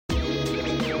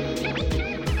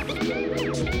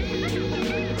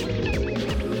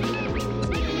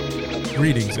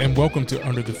Greetings and welcome to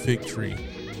Under the Fig Tree.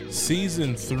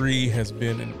 Season 3 has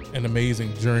been an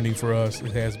amazing journey for us.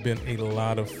 It has been a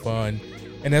lot of fun.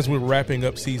 And as we're wrapping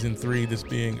up Season 3, this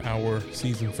being our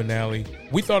season finale,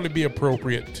 we thought it'd be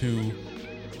appropriate to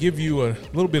give you a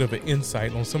little bit of an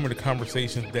insight on some of the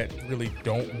conversations that really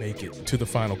don't make it to the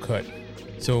final cut.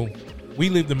 So we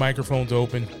leave the microphones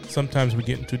open. Sometimes we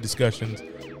get into discussions,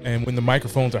 and when the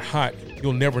microphones are hot,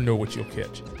 you'll never know what you'll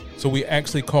catch. So we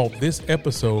actually called this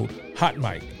episode Hot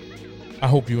Mic. I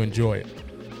hope you enjoy it.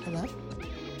 Hello?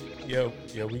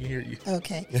 Yeah, we can hear you.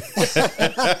 Okay.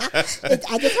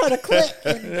 I just heard a click,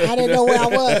 and I didn't know where I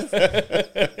was.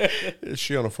 Is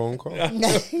she on a phone call?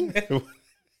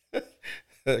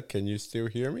 Can you still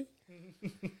hear me?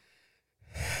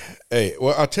 Hey,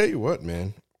 well, I'll tell you what,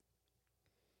 man.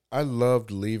 I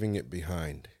loved Leaving It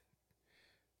Behind.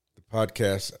 The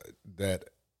podcast that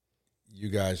you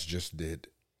guys just did.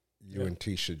 You and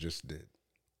Teesha just did.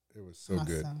 It was so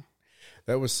good.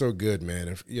 That was so good, man.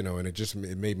 And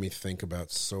it made me think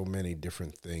about so many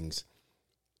different things.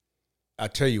 I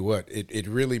tell you what, it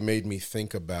really made me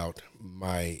think about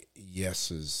my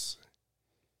yeses.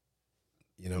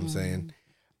 You know what I'm saying?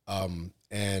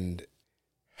 And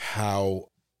how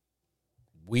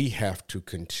we have to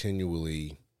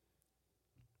continually,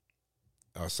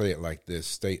 I'll say it like this,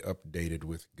 stay updated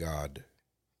with God.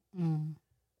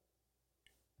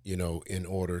 You know, in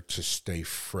order to stay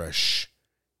fresh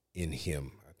in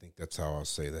Him. I think that's how I'll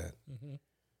say that. Mm-hmm.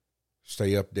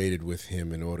 Stay updated with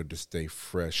Him in order to stay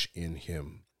fresh in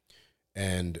Him.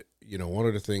 And, you know, one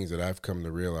of the things that I've come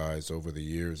to realize over the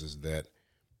years is that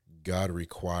God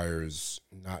requires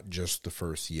not just the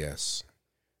first yes,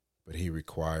 but He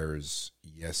requires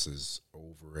yeses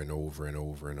over and over and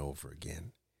over and over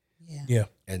again. Yeah.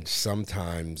 And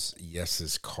sometimes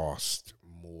yeses cost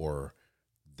more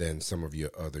than some of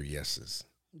your other yeses.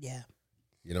 Yeah.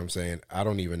 You know what I'm saying? I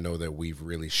don't even know that we've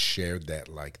really shared that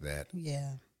like that.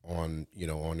 Yeah. On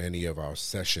any of our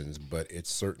sessions, but it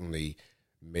certainly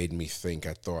made me think.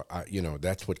 I thought,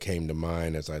 that's what came to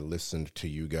mind as I listened to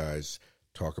you guys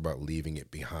talk about leaving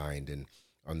it behind and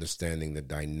understanding the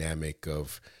dynamic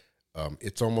of,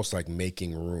 it's almost like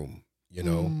making room, you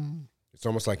know? It's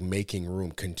almost like making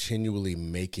room, continually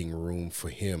making room for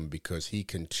Him, because He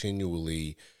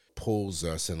continually pulls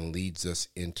us and leads us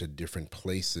into different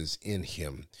places in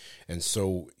Him. And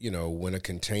so, when a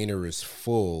container is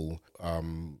full,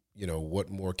 what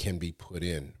more can be put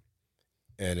in?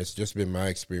 And it's just been my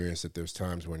experience that there's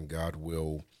times when God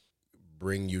will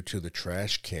bring you to the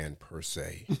trash can per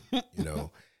se,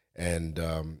 and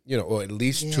or at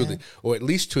least to the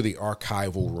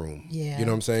archival room. Yeah. You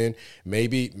know what I'm saying?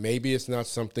 Maybe it's not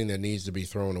something that needs to be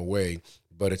thrown away,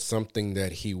 but it's something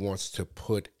that He wants to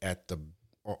put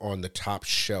on the top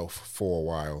shelf for a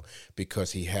while,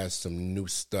 because He has some new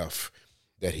stuff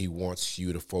that He wants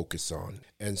you to focus on.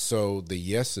 And so the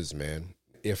yeses, man,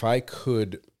 if I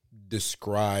could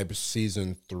describe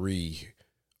season 3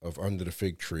 of Under the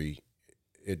Fig Tree,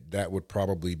 that would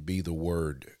probably be the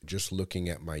word, just looking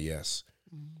at my yes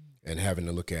and having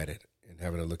to look at it and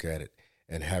having to look at it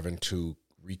and having to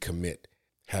recommit.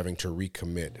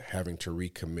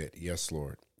 Yes,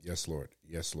 Lord. Yes, Lord.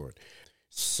 Yes, Lord.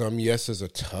 Some yeses are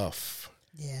tough.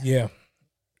 Yeah,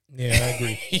 I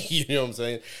agree. You know what I'm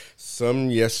saying? Some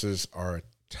yeses are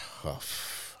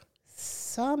tough.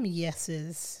 Some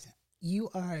yeses, you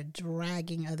are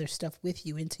dragging other stuff with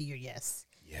you into your yes.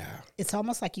 Yeah. It's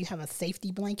almost like you have a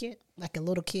safety blanket, like a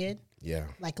little kid. Yeah.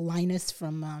 Like Linus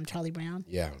from Charlie Brown.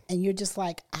 Yeah. And you're just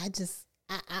like, I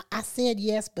said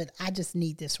yes, but I just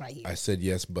need this right here. I said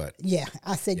yes, but. Yeah,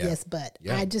 I said yes, but.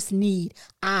 Yeah. I just need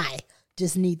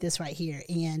this right here.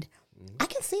 And I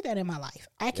can see that in my life.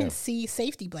 I can see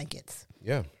safety blankets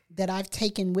that I've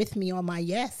taken with me on my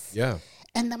yes. Yeah.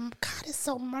 And God is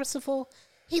so merciful.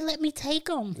 He let me take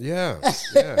them. Yeah.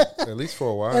 At least for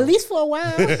a while.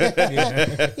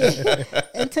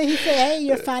 Until He said, hey,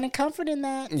 you're finding comfort in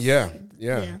that. Yeah.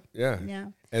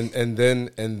 And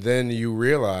then you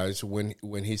realize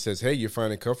when He says, hey, you're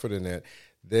finding comfort in that,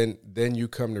 then you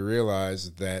come to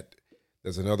realize that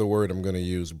there's another word I'm going to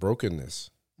use, brokenness.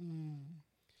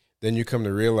 Then you come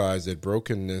to realize that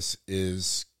brokenness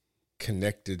is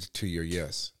connected to your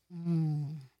yes.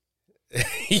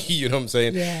 You know what I'm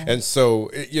saying? Yeah. And so,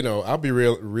 I'll be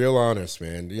real honest,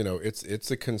 man.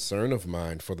 It's a concern of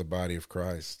mine for the body of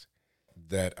Christ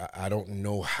that I don't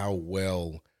know how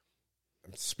well,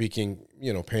 speaking,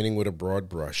 painting with a broad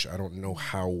brush, I don't know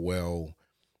how well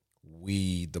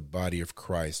we, the body of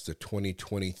Christ, the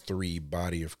 2023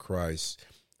 body of Christ,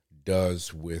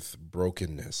 does with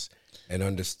brokenness. And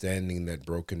understanding that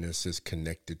brokenness is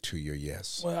connected to your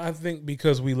yes. Well, I think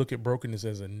because we look at brokenness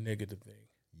as a negative thing.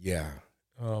 Yeah.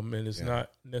 And it's not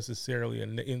necessarily,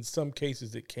 in some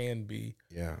cases it can be.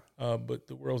 Yeah. But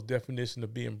the world's definition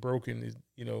of being broken is,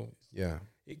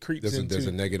 it creeps into. There's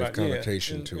a negative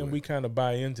connotation to it. And we kind of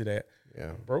buy into that.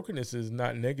 Yeah. Brokenness is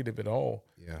not negative at all.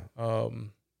 Yeah.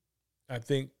 I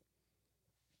think,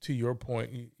 to your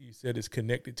point, you said it's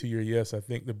connected to your yes. I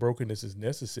think the brokenness is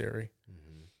necessary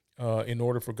in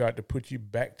order for God to put you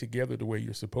back together the way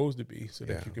you're supposed to be so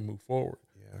that you can move forward.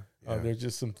 Yeah. There's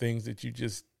just some things that you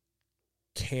just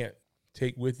can't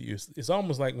take with you. It's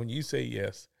almost like when you say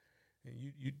yes, and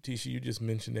you Teesha, you just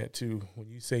mentioned that too. When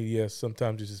you say yes,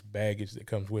 sometimes it's just baggage that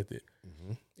comes with it.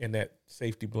 And that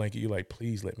safety blanket, you're like,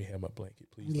 please let me have my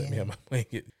blanket. Please let me have my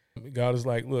blanket. God is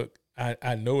like, look,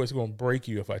 I know it's going to break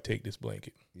you if I take this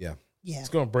blanket. Yeah. It's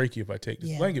going to break you if I take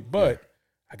this blanket, but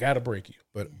I got to break you.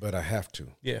 But I have to.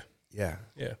 Yeah. Yeah.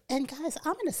 Yeah. And guys,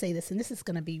 I'm going to say this, and this is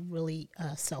going to be really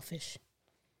selfish.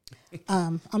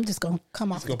 I'm just going to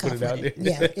come off the cuff with it.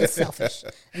 Yeah, it's selfish.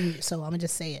 And so I'm going to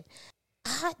just say it.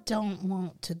 I don't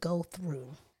want to go through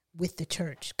with the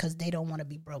church because they don't want to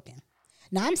be broken.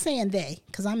 Now, I'm saying they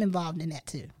because I'm involved in that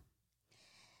too.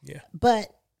 Yeah.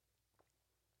 But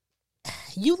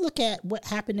you look at what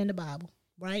happened in the Bible,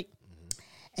 right?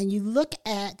 And you look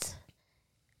at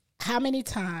how many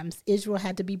times Israel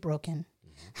had to be broken,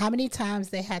 how many times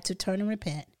they had to turn and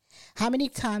repent, how many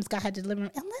times God had to deliver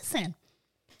them. And listen,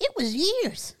 it was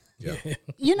years. Yeah.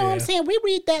 You know what I'm saying? We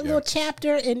read that little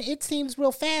chapter and it seems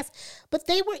real fast, but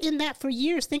they were in that for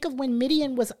years. Think of when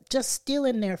Midian was just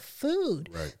stealing their food.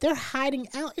 Right. They're hiding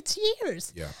out. It's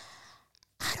years. Yeah.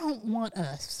 I don't want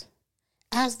us,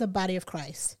 as the body of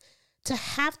Christ, to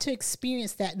have to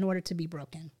experience that in order to be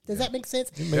broken. Does that make sense?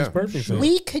 It makes perfect sense.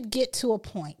 We could get to a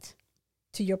point,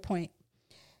 to your point,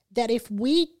 that if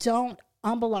we don't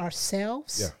humble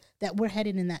ourselves, that we're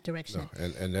headed in that direction.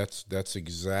 No, and that's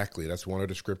exactly, that's one of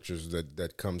the scriptures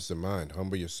that comes to mind.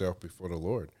 Humble yourself before the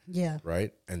Lord. Yeah.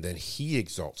 Right? And then he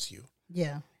exalts you.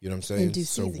 Yeah. You know what I'm saying?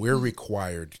 So we're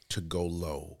required to go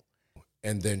low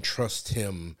and then trust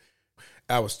him.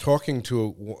 I was talking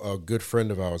to a good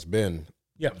friend of ours, Ben,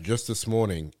 just this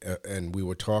morning, and we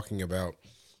were talking about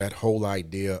that whole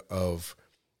idea of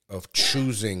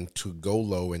choosing to go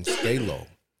low and stay low.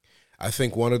 I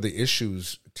think one of the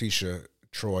issues, Teesha,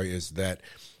 Troy, is that,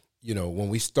 when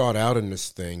we start out in this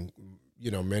thing,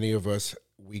 many of us,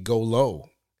 we go low.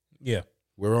 Yeah.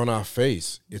 We're on our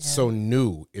face. It's so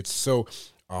new.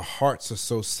 Our hearts are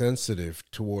so sensitive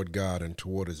toward God and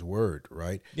toward his word,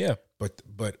 right? Yeah. But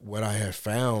what I have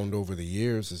found over the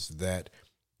years is that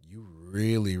you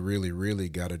really, really, really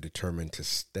got to determine to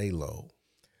stay low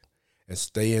and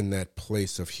stay in that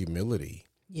place of humility.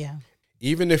 Yeah.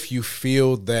 Even if you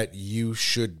feel that you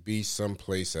should be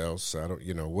someplace else,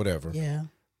 whatever. Yeah.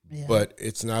 But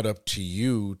it's not up to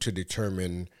you to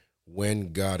determine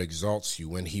when God exalts you,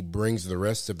 when he brings the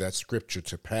rest of that scripture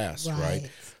to pass, right?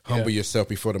 Humble yourself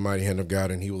before the mighty hand of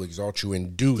God, and he will exalt you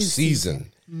in due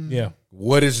season. Yeah.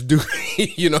 What is due,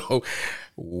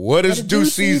 what is due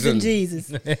season?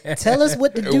 Jesus. Tell us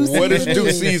what the due season is. What is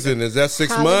due season? Is that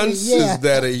 6 months? Yeah. Is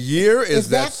that a year? Is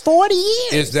that 40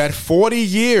 years? Is that 40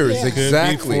 years? Yeah.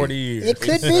 Exactly. 40 years. It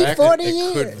could be 40 years.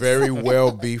 It could very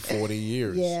well be 40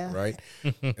 years, right?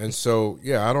 And so,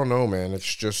 I don't know, man.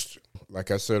 It's just,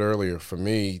 like I said earlier, for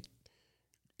me,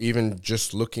 even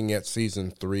just looking at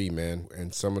season 3, man,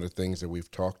 and some of the things that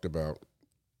we've talked about,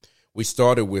 we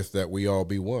started with that we all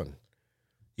be one.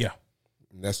 Yeah.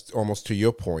 And that's almost to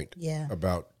your point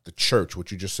about the church,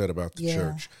 what you just said about the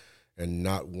church, and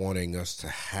not wanting us to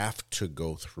have to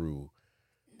go through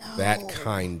that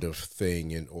kind of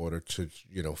thing in order to,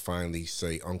 finally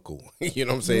say uncle. You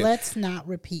know what I'm saying? Let's not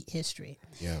repeat history.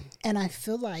 Yeah. And I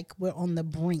feel like we're on the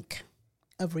brink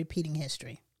of repeating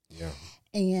history. Yeah.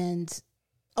 And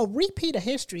a repeat of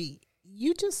history,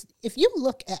 if you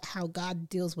look at how God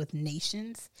deals with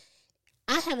nations,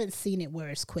 I haven't seen it where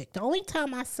it's quick. The only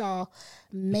time I saw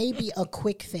maybe a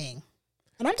quick thing,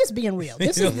 and I'm just being real,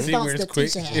 this is the thoughts that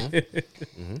Teesha had,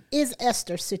 is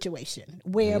Esther's situation,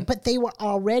 where, but they were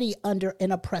already under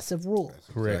an oppressive rule.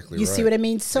 Correct. Exactly you see what I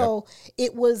mean? So they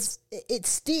were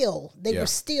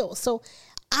still. So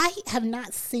I have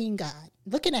not seen God,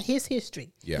 looking at his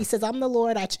history. Yeah. He says, I'm the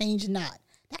Lord, I change not.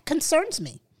 That concerns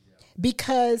me.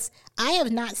 Because I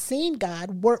have not seen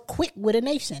God work quick with a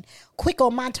nation, quick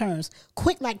on my terms,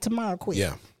 quick like tomorrow, quick.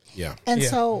 Yeah, yeah. And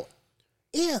so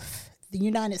if the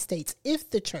United States,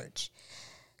 if the church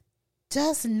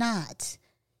does not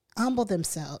humble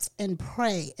themselves and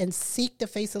pray and seek the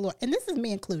face of the Lord, and this is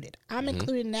me included. I'm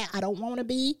included in that. I don't want to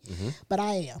be, but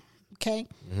I am, okay?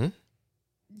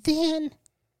 then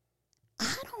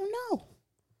I don't know.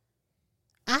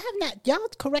 I have not, y'all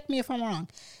correct me if I'm wrong.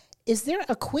 Is there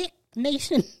a quick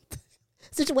nation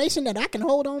situation that I can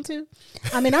hold on to?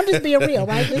 I mean, I'm just being real,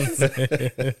 right?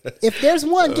 If there's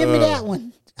one, give me that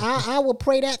one. I will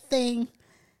pray that thing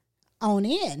on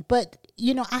in. But,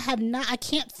 I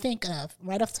can't think of,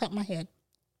 right off the top of my head,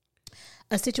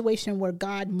 a situation where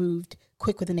God moved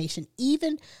quick with a nation,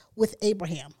 even with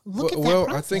Abraham. Look at that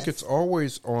process. I think it's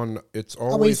always on us. It's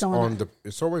always on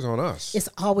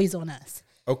us.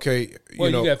 Okay. Well,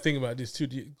 you got to think about this too,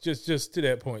 just to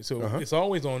that point. So it's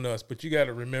always on us, but you got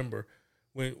to remember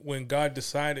when God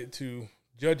decided to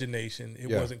judge a nation, it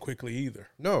wasn't quickly either.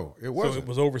 No, it wasn't. So it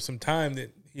was over some time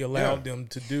that he allowed them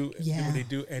to do what they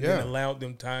do, and then allowed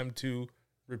them time to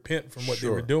repent from what they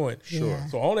were doing. Sure.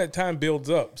 So all that time builds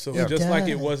up. So just like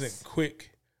it wasn't quick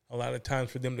a lot of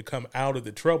times for them to come out of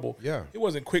the trouble, it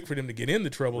wasn't quick for them to get in the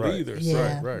trouble either.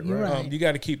 Yeah, right. You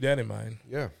got to keep that in mind.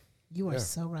 Yeah. You are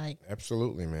so right.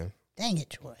 Absolutely, man. Dang it,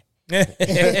 Troy. I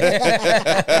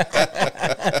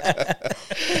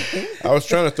was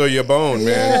trying to throw you a bone,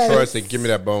 man. Troy said, give me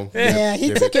that bone. Yeah,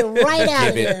 he took it right out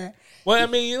of there. Well, I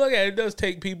mean, you look at it, it does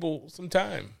take people some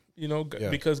time,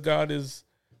 because God is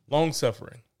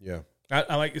long-suffering. Yeah.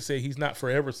 I like to say he's not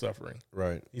forever suffering.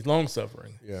 Right. He's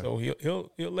long-suffering. Yeah. So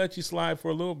he'll let you slide for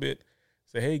a little bit.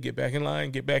 Say, hey, get back in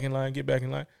line, get back in line, get back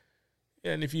in line.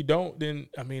 Yeah, and if you don't, then,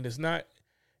 I mean, it's not...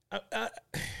 I'm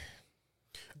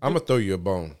going to throw you a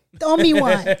bone. Throw me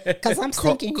one, because I'm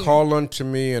thinking here. Call unto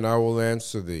me, and I will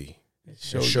answer thee.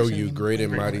 Show you great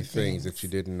and mighty things that you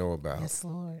didn't know about. Yes,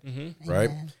 Lord. Mm-hmm. Right?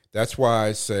 That's why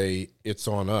I say it's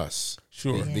on us.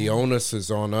 Sure. The onus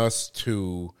is on us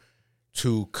to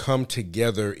come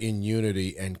together in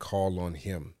unity and call on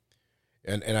him.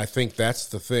 And I think that's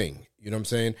the thing. You know what I'm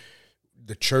saying?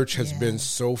 The church has been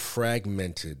so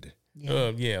fragmented.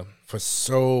 For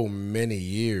so many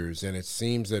years, and it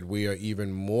seems that we are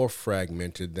even more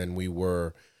fragmented than we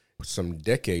were some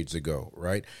decades ago,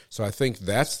 right? So I think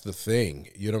that's the thing,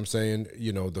 you know what I'm saying?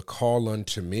 The call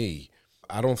unto me.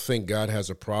 I don't think God has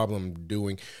a problem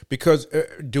doing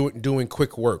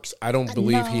quick works. I don't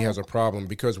believe he has a problem,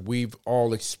 because we've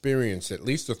all experienced, at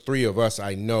least the three of us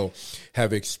I know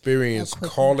have experienced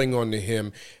calling unto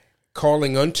him,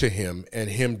 and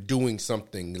him doing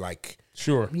something like,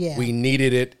 sure. Yeah. We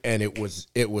needed it, and it was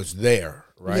there,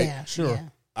 right? Yeah, sure. Yeah.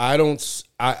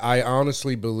 I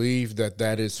honestly believe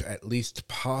that is at least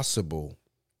possible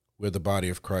where the body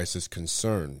of Christ is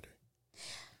concerned.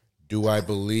 Do I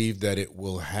believe that it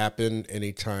will happen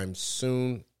anytime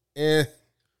soon? Do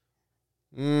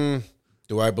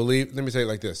I believe, let me say it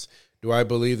like this. Do I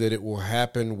believe that it will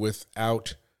happen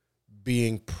without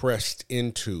being pressed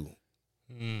into?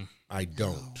 I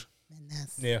don't.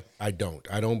 I don't.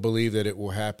 I don't believe that it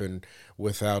will happen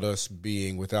without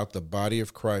without the body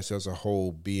of Christ as a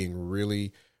whole being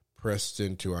really pressed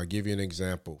into. I'll give you an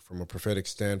example. From a prophetic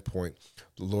standpoint,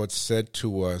 the Lord said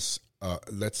to us,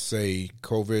 let's say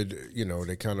COVID,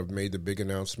 they kind of made the big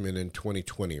announcement in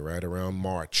 2020, right? Around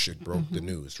March, it broke the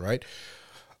news, right?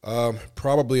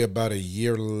 Probably about a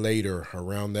year later,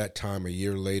 around that time, a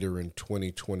year later in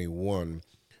 2021,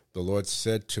 the Lord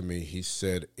said to me, he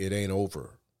said, it ain't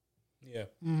over. Yeah.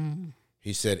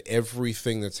 He said,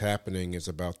 everything that's happening is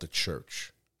about the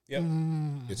church. Yep.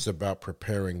 It's about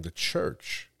preparing the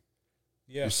church.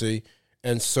 Yeah. You see?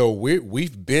 And so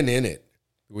we've been in it.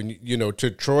 When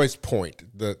to Troy's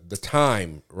point, the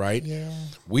time, right? Yeah.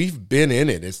 We've been in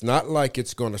it. It's not like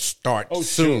it's going to start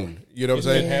soon. Sure. You know what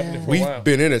I'm saying? Happening for We've a while.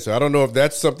 been in it. So I don't know if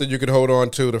that's something you could hold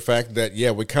on to, the fact that,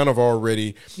 we kind of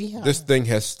already, this thing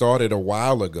has started a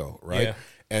while ago, right? Yeah.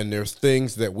 And there's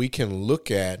things that we can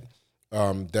look at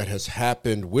that has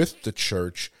happened with the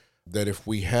church, that if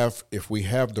we have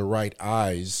the right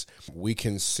eyes, we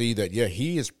can see that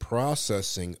he is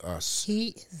processing us.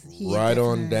 He right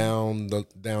on down the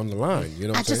line. You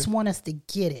know, I just want us to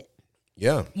get it.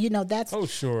 Yeah, that's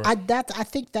sure. I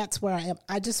think that's where I am.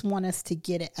 I just want us to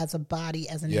get it as a body,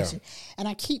 as a nation. And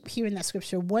I keep hearing that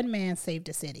scripture: one man saved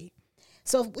a city.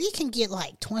 So if we can get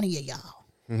like 20 of y'all.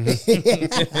 You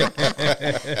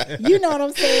know what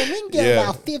I'm saying? We can get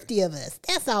about 50 of us.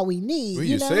 That's all we need. Will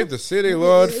you save the city,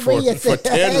 Lord, for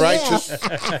 10 righteous?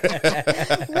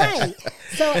 Right.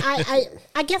 So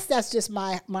I guess that's just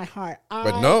my heart.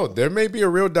 But no, there may be a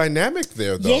real dynamic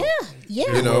there, though.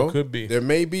 Yeah. You know, could be. There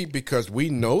may be, because we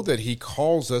know that he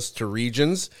calls us to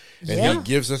regions and he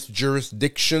gives us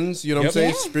jurisdictions. You know what I'm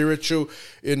saying? Spiritual,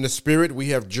 in the spirit, we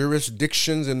have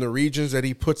jurisdictions in the regions that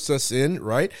he puts us in,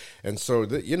 right? And so,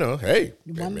 you know, hey,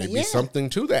 there may be something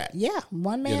to that. Yeah,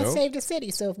 one man saved a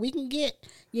city. So if we can get,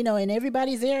 you know, in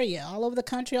everybody's area, all over the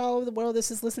country, all over the world,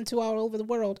 this is listened to all over the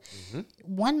world,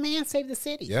 one man saved the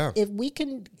city. Yeah. If we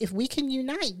can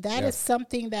unite, that is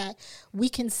something that we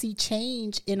can see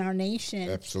change in our nation.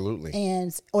 Absolutely.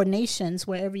 Or nations,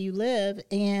 wherever you live,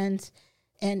 and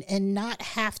not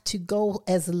have to go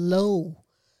as low,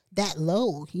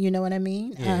 you know what I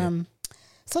mean? Yeah.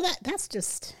 So that's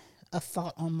just a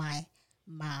thought on my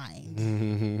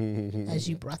mind as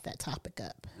you brought that topic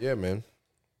up. Yeah, man.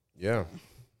 Yeah.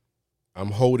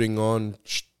 I'm holding on,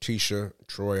 Teesha,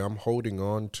 Troy, I'm holding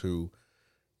on to,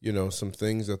 you know, some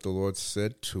things that the Lord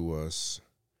said to us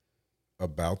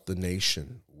about the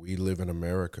nation. We live in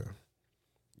America,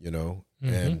 you know,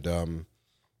 and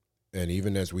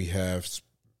even as we have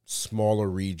smaller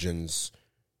regions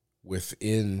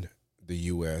within the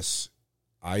U.S.,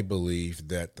 I believe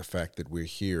that the fact that we're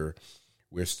here,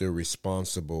 we're still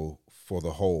responsible for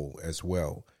the whole as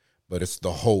well. But it's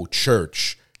the whole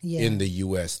church in the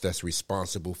U.S. that's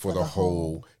responsible for the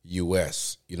whole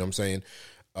U.S. You know what I'm saying?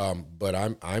 But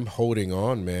I'm holding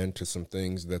on, man, to some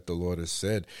things that the Lord has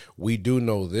said. We do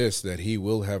know this, that he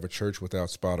will have a church without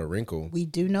spot or wrinkle. We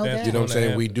do know that. You know what I'm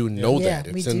saying? We do know that.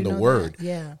 It's in the word.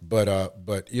 Yeah.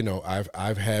 But you know,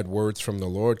 I've had words from the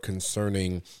Lord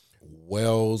concerning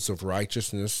wells of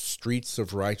righteousness, streets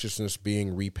of righteousness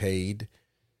being repaved.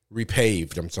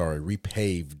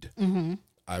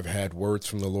 I've had words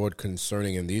from the Lord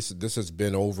concerning, and this has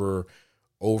been over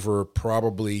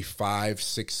probably 5,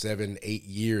 6, 7, 8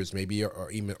 years, maybe, or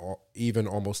even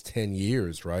almost 10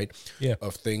 years, right? Yeah.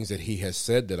 Of things that he has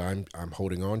said that I'm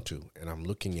holding on to and I'm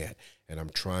looking at, and I'm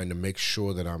trying to make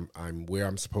sure that I'm where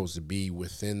I'm supposed to be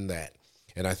within that.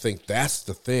 And I think that's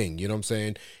the thing, you know what I'm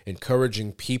saying?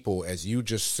 Encouraging people, as you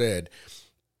just said,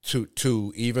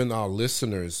 to even our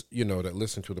listeners, you know, that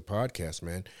listen to the podcast,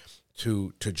 man,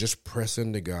 to just press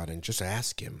into God and just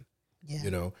ask him, you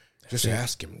know, just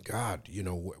ask him, God, you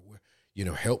know,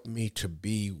 help me to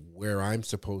be where I'm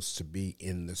supposed to be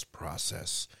in this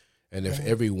process. And if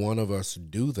every one of us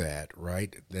do that,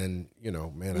 right, then, you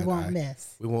know, man, we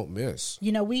won't miss.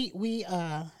 You know, we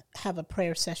have a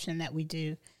prayer session that we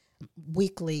do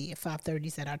weekly at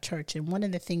 5:30s at our church. And one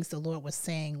of the things the Lord was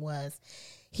saying was,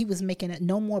 he was making it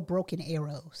no more broken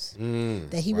arrows,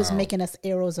 that he was making us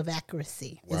arrows of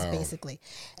accuracy is basically,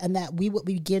 and that we would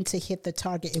begin to hit the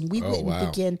target, and we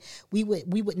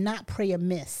we would not pray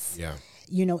amiss,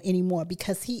 you know, anymore,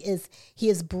 because he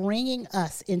is bringing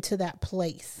us into that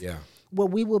place where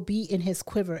we will be in his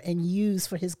quiver and used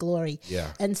for his glory.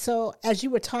 And so as you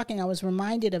were talking, I was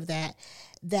reminded of that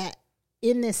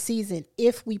in this season,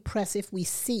 if we press, if we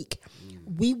seek,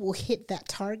 we will hit that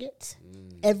target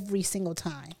every single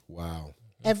time. Wow.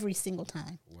 Every single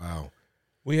time. Wow.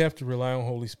 We have to rely on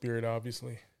Holy Spirit,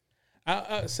 obviously.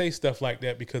 I say stuff like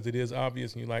that because it is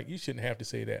obvious, and you're like, you shouldn't have to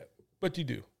say that. But you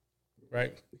do,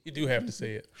 right? You do have to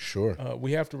say it. Sure.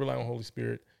 We have to rely on Holy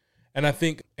Spirit. And I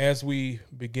think as we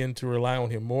begin to rely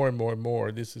on him more and more and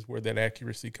more, this is where that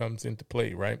accuracy comes into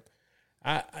play, right?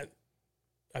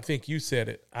 I think you said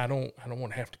it. I don't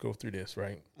want to have to go through this,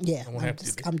 right? Yeah,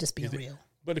 I'm just being real.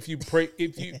 But if you pray,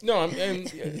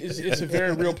 it's a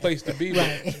very real place to be.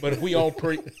 Right. But if we all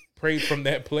pray from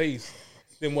that place,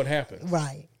 then what happens?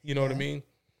 Right. You know what I mean?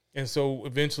 And so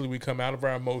eventually we come out of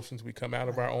our emotions. We come out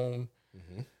of our own,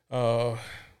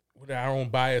 with our own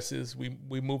biases.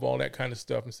 We move all that kind of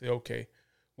stuff and say, okay,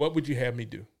 what would you have me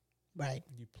do? Right.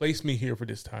 You placed me here for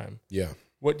this time. Yeah.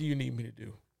 What do you need me to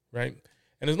do? Right.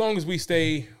 And as long as we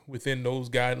stay within those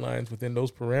guidelines, within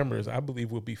those parameters, I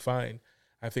believe we'll be fine.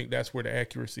 I think that's where the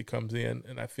accuracy comes in.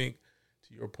 And I think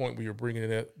to your point where you're bringing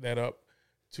that up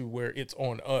to where it's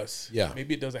on us. Yeah.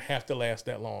 Maybe it doesn't have to last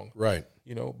that long. Right.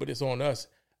 You know, but it's on us.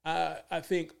 I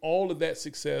think all of that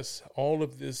success, all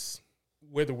of this,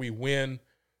 whether we win,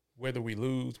 whether we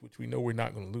lose, which we know we're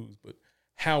not going to lose, but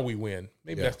how we win,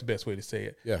 maybe that's the best way to say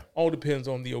it. Yeah. All depends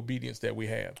on the obedience that we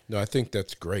have. No, I think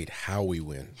that's great. How we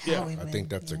win. I think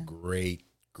that's a great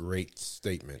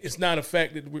statement. It's not a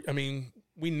fact that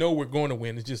we know we're going to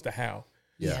win. It's just the how.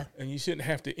 Yeah. And you shouldn't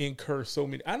have to incur so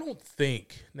many. I don't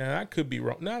think, now I could be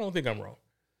wrong. No, I don't think I'm wrong.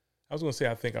 I was going to say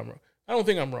I think I'm wrong. I don't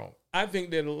think I'm wrong. I think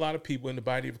that a lot of people in the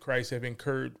body of Christ have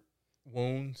incurred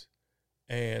wounds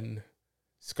and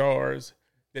scars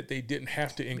that they didn't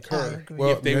have to incur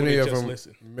well, if they would have just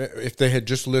listened. If they had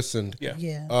just listened,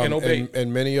 and obeyed.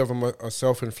 And many of them are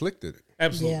self-inflicted.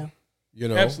 Absolutely. Yeah. You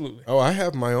know, absolutely. Oh, I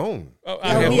have my own. Oh,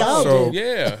 I have we all so do.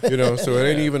 yeah. You know, so it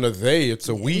ain't even a they; it's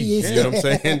a we. You know what I'm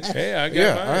saying? Hey, I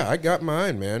got mine. I got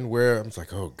mine, man. Where I'm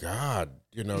like, oh God,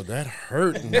 you know that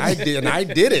hurt, and I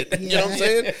did it. You know what I'm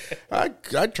saying?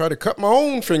 I try to cut my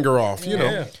own finger off. You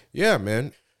know, yeah,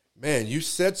 man. Man, you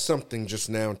said something just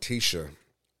now, Teesha.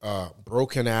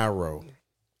 Broken arrow,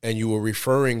 and you were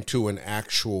referring to an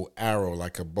actual arrow,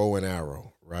 like a bow and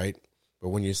arrow, right? But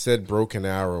when you said broken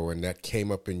arrow and that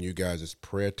came up in you guys'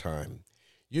 prayer time,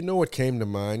 you know what came to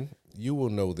mind? You will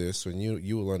know this, and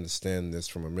you will understand this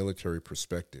from a military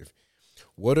perspective.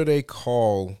 What do they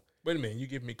call... Wait a minute, you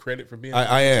give me credit for being...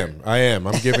 I am.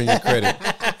 I'm giving you credit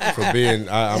for being...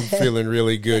 I'm feeling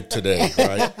really good today,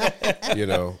 right? You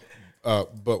know,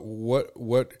 but what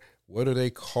do they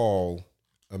call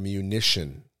a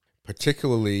munition,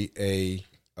 particularly a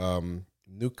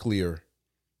nuclear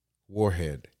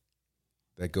warhead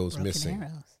that goes Broken missing?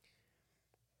 Arrows.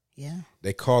 Yeah.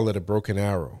 They call it a broken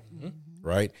arrow,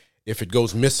 right? If it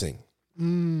goes missing.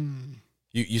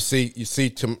 You see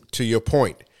to your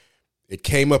point, it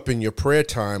came up in your prayer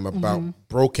time about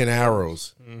broken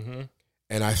arrows.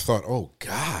 And I thought, oh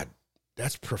God,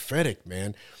 that's prophetic,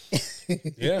 man.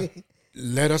 Yeah.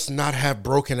 Let us not have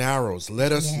broken arrows.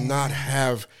 Let us not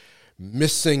have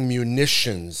missing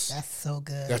munitions. That's so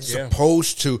good.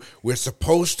 We're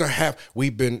supposed to have,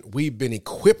 we've been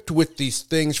equipped with these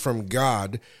things from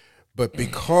God, but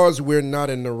because we're not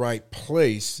in the right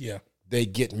place, they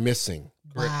get missing.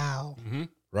 Wow.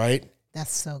 Right?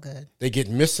 That's so good. They get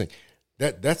missing.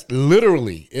 That's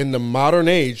literally, in the modern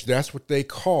age, that's what they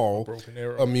call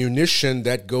a munition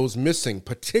that goes missing,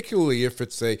 particularly if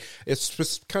it's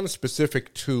kind of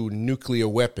specific to nuclear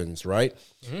weapons, right?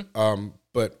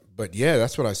 But yeah,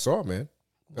 that's what I saw, man.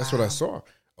 That's what I saw.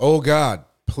 Oh God,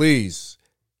 please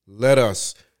let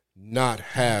us not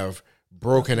have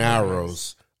broken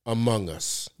arrows among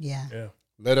us. Yeah.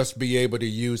 Let us be able to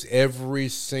use every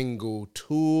single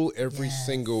tool, every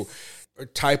single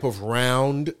type of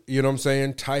round, you know what I'm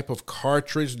saying, type of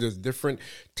cartridge. There's different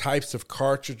types of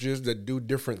cartridges that do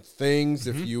different things.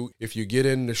 If you get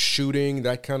into shooting,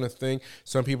 that kind of thing.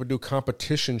 Some people do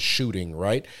competition shooting,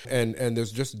 right? And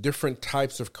there's just different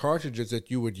types of cartridges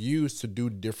that you would use to do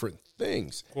different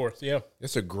things. Of course, yeah.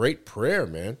 It's a great prayer,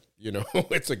 man. You know,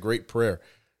 it's a great prayer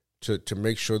to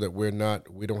make sure that we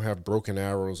don't have broken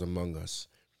arrows among us.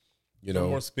 You know, no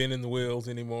more spinning the wheels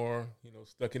anymore,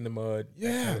 stuck in the mud.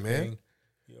 Yeah, kind of man. thing.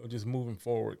 Just moving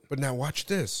forward. But now watch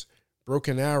this.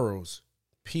 Broken arrows,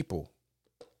 people.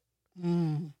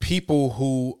 People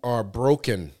who are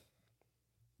broken.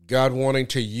 God wanting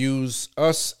to use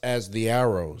us as the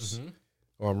arrows.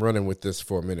 Oh, I'm running with this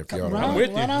for a minute. If y'all don't I'm mind. with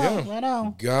you. Right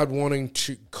on. God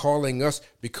calling us,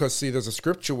 because see, there's a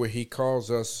scripture where he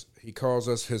calls us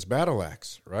his battle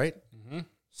axe, right?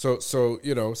 So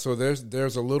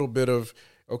there's a little bit of,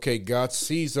 okay, God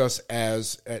sees us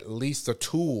as at least a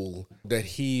tool that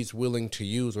he's willing to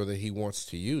use or that he wants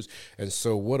to use. And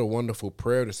so what a wonderful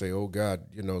prayer to say, oh God,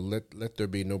 let there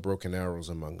be no broken arrows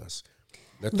among us.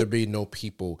 Let there be no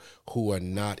people who are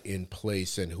not in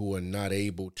place and who are not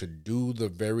able to do the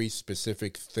very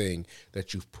specific thing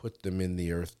that you've put them in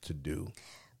the earth to do.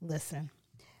 Listen,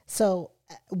 so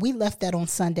we left that on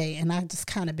Sunday, and I've just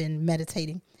kind of been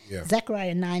meditating. Yeah.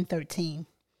 Zechariah 9:13.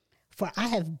 For I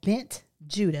have bent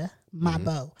Judah my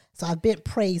bow. So I've bent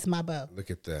praise my bow.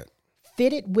 Look at that.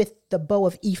 Fitted with the bow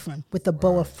of Ephraim, with the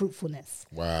bow of fruitfulness.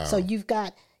 Wow. So you've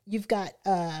got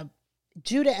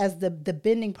Judah as the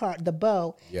bending part, the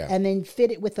bow, and then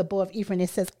fitted with the bow of Ephraim. It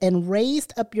says, and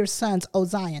raised up your sons, O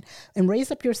Zion, and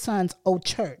raised up your sons, O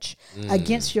church,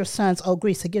 against your sons, O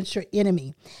Greece, against your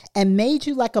enemy, and made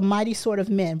you like a mighty sword of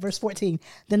men. Verse 14,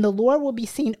 then the Lord will be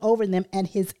seen over them, and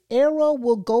his arrow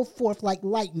will go forth like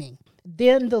lightning.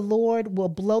 Then the Lord will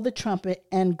blow the trumpet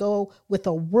and go with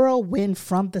a whirlwind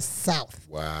from the south.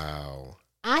 Wow.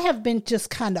 I have been just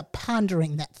kind of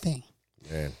pondering that thing.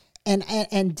 Man.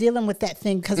 And dealing with that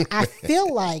thing, because I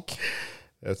feel like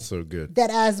that's so good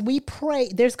that as we pray,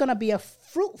 there's going to be a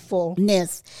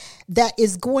fruitfulness that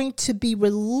is going to be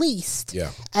released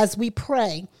as we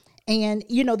pray. And,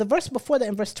 the verse before that,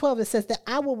 in verse 12, it says that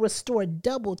I will restore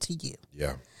double to you.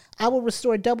 Yeah. I will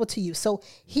restore double to you. So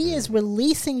he is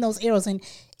releasing those arrows. And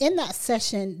in that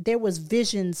session, there was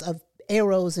visions of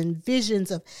arrows and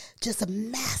visions of just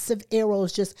massive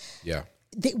arrows.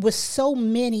 There was so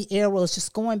many arrows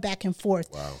just going back and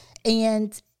forth. Wow.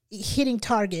 And hitting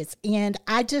targets. And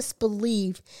I just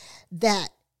believe that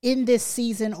in this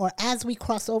season, or as we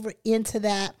cross over into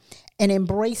that, and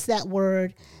embrace that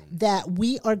word, that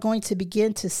we are going to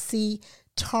begin to see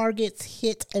targets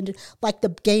hit, and like the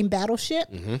game Battleship,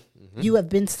 you have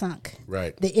been sunk.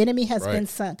 Right. The enemy has been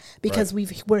sunk because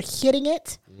we're hitting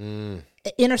it.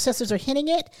 Intercessors are hitting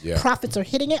it. Yeah. Prophets are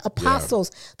hitting it.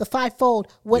 Apostles, the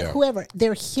fivefold, whoever,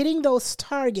 they're hitting those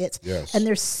targets, and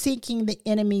they're sinking the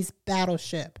enemy's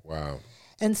battleship. Wow.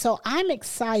 And so I'm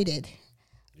excited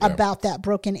about that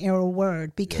broken arrow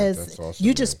word, because awesome,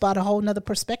 you just brought a whole nother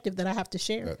perspective that I have to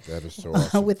share that is so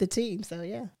awesome. with the team. So,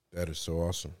 That is so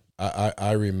awesome.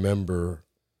 I remember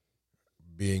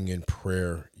being in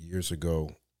prayer years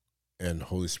ago and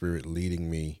Holy Spirit leading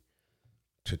me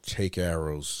to take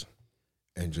arrows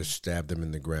and just stab them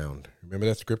in the ground. Remember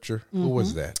that scripture? Who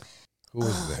was that? Who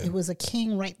was that? It was a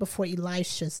king right before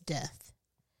Elisha's death.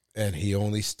 And he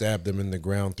only stabbed them in the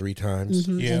ground 3 times.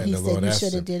 Yeah. And the he Lord said, asked you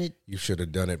should him, have did it. You should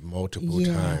have done it multiple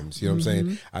times. You know what I'm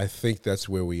saying? I think that's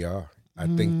where we are. I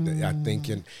think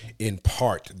in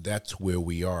part that's where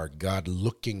we are. God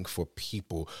looking for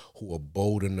people who are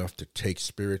bold enough to take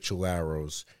spiritual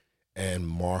arrows and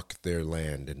mark their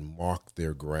land and mark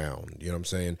their ground. You know what I'm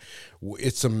saying?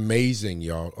 It's amazing,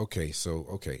 y'all. Okay,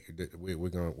 we're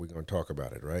gonna talk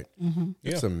about it, right?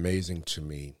 It's amazing to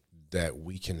me that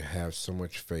we can have so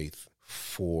much faith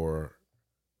for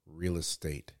real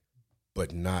estate,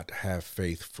 but not have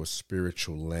faith for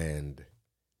spiritual land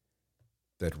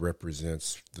that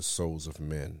represents the souls of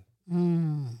men.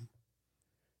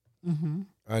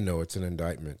 I know it's an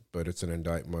indictment, but it's an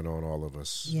indictment on all of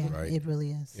us, right? It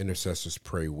really is. Intercessors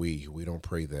pray we don't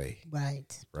pray they. Right.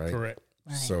 Correct.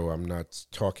 Right. So I'm not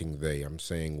talking they, I'm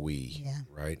saying we,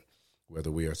 right? Whether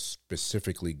we are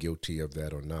specifically guilty of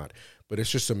that or not. But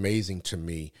it's just amazing to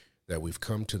me that we've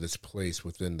come to this place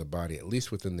within the body, at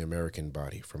least within the American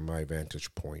body, from my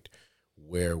vantage point,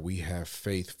 where we have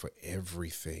faith for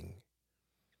everything.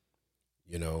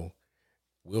 You know,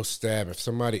 we'll stab if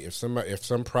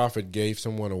some prophet gave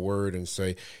someone a word and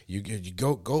say, you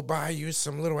go buy you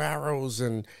some little arrows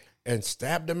and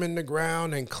stab them in the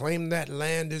ground and claim that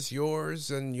land is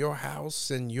yours and your house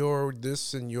and your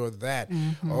this and your that.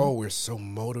 Oh, we're so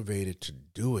motivated to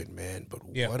do it, man. But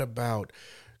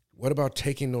what about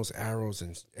taking those arrows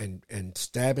and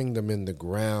stabbing them in the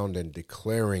ground and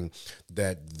declaring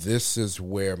that this is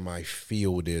where my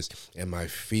field is, and my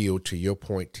field, to your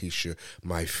point, Teesha,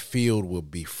 my field will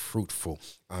be fruitful.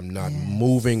 I'm not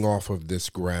moving off of this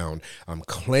ground. I'm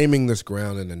claiming this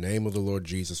ground in the name of the Lord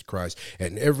Jesus Christ.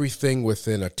 And everything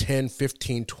within a 10,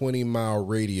 15, 20-mile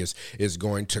radius is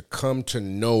going to come to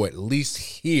know, at least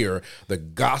hear, the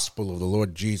gospel of the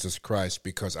Lord Jesus Christ,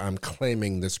 because I'm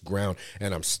claiming this ground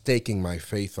and I'm staking my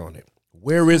faith on it.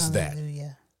 Where is that?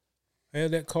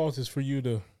 And that causes for you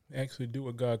to actually do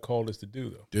what God called us to do,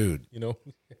 though. Dude. You know?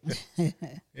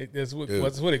 That's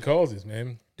what it causes,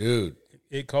 man. Dude.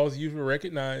 It causes you to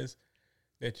recognize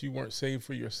that you weren't saved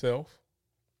for yourself.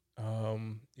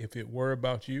 If it were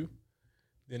about you,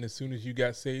 then as soon as you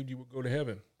got saved, you would go to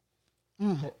heaven.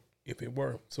 If it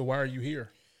were. So why are you here?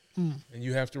 And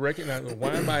you have to recognize, well,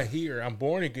 why am I here? I'm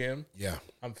born again. Yeah.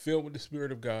 I'm filled with the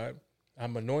Spirit of God.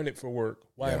 I'm anointed for work.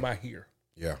 Why am I here?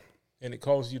 Yeah. And it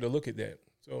causes you to look at that.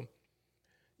 So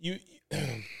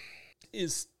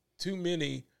it's too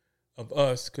many of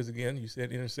us, because again, you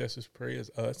said intercessors pray as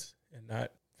us and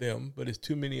not them, but it's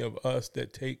too many of us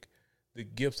that take the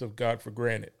gifts of God for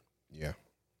granted. Yeah.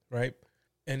 Right?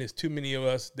 And it's too many of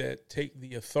us that take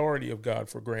the authority of God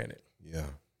for granted. Yeah.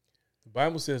 The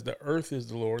Bible says the earth is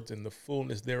the Lord's and the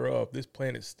fullness thereof. This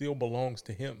planet still belongs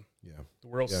to him. Yeah. The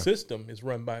world system is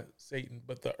run by Satan,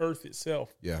 but the earth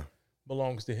itself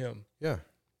belongs to him. Yeah.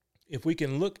 If we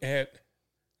can look at,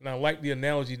 and I like the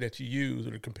analogy that you use,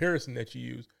 or the comparison that you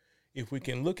use, if we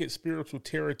can look at spiritual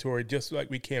territory just like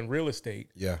we can real estate,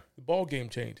 the ball game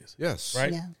changes. Yes.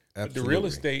 Right? Yeah. Absolutely. But the real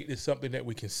estate is something that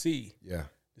we can see. Yeah.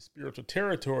 The spiritual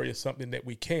territory is something that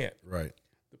we can't. Right.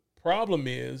 The problem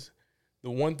is, the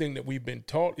one thing that we've been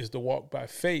taught is to walk by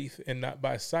faith and not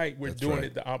by sight. We're doing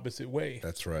it the opposite way.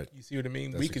 That's right. You see what I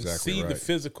mean? We can see the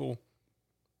physical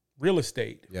real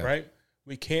estate, right?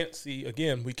 We can't see,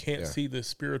 again, see the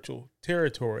spiritual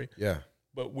territory. Yeah.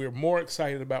 But we're more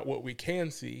excited about what we can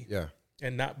see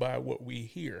and not by what we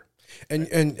hear. And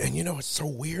you know, it's so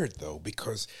weird though,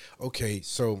 because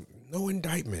so no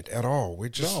indictment at all. We're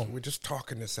just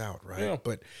talking this out, right? Yeah.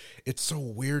 But it's so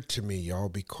weird to me, y'all,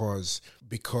 because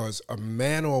a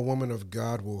man or a woman of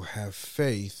God will have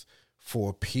faith for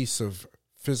a piece of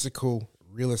physical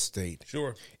real estate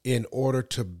in order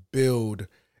to build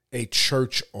a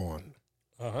church on.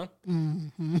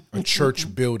 A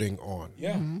church building on.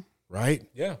 Yeah. Right?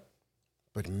 Yeah.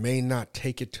 But may not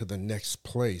take it to the next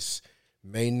place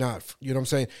may not, you know what I'm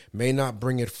saying, may not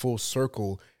bring it full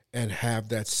circle and have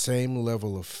that same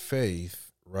level of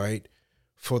faith, right,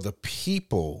 for the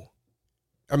people.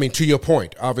 I mean, to your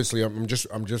point, obviously, I'm just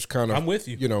kind of, I'm with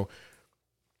you. You know,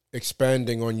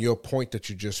 expanding on your point that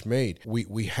you just made.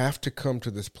 We have to come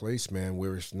to this place, man,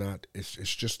 where it's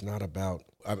just not about.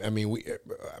 I mean,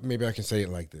 maybe I can say it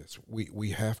like this: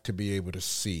 we have to be able to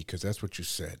see, because that's what you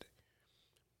said.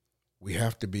 We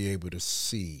have to be able to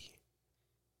see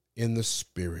in the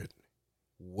spirit,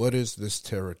 what is this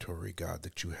territory, God,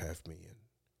 that you have me in?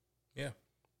 Yeah.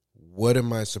 What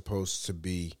am I supposed to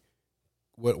be?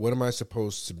 What am I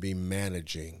supposed to be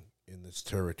managing in this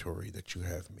territory that you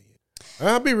have me in?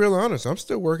 I'll be real honest. I'm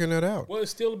still working that out. Well,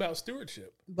 it's still about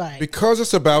stewardship. Right. Because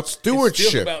it's about stewardship. It's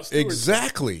still about stewardship.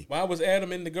 Exactly. Why was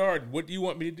Adam in the garden? What do you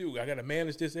want me to do? I got to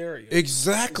manage this area.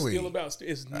 Exactly. It's still about.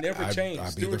 It's never changed.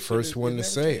 I'll be the first one to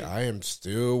say, I am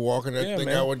still walking that thing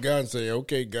out with God and say,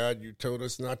 okay, God, you told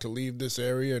us not to leave this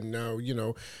area, and now, you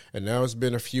know, and now it's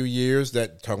been a few years,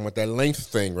 that talking about that length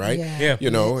thing, right? Yeah.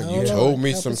 You know, and you told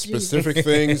me some specific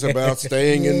things about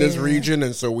staying in this region,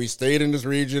 and so we stayed in this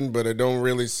region, but it don't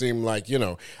really seem like, you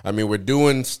know, I mean, we're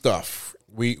doing stuff.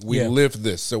 We live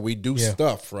this, so we do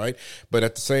stuff, right? But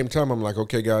at the same time, I'm like,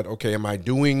 okay, God, okay, am I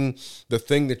doing the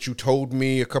thing that you told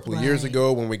me a couple of years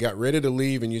ago when we got ready to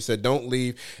leave, and you said, don't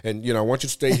leave, and, you know, I want you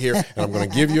to stay here, and I'm going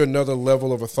to give you another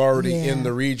level of authority in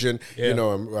the region. You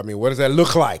know, I mean, what does that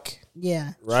look like?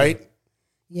 Yeah. Right?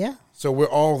 Yeah. So we're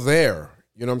all there.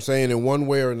 You know what I'm saying? In one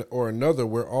way or another,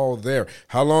 we're all there.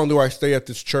 How long do I stay at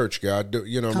this church, God?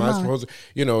 You know, am I supposed to,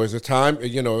 you know, is it time?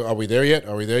 You know, are we there yet?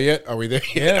 Are we there yet? Are we there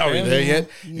yet? Are we there yet?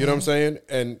 You know what I'm saying?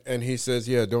 And he says,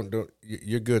 yeah, don't,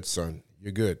 you're good, son.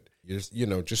 You're good. You just, you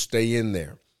know, just stay in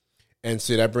there. And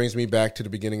see, that brings me back to the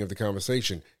beginning of the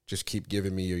conversation. Just keep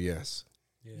giving me your yes.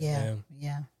 Yeah.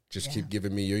 Just keep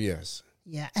giving me your yes.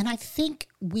 Yeah. And I think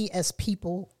we as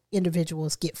people,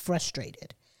 individuals, get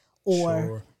frustrated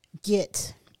or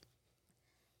get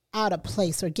out of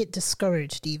place or get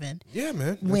discouraged even. Yeah,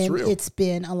 man. That's when real. It's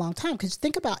been a long time. Because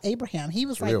think about Abraham. He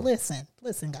was like, listen,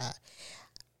 God.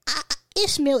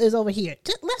 Ishmael is over here.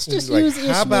 Let's just use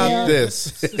Ishmael. How about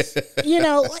this? You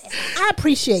know, I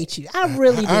appreciate you. I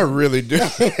really do. I really do.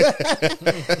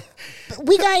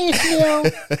 We got Ishmael.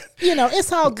 You know,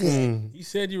 it's all good. You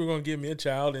said you were going to give me a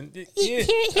child, and Here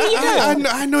you go.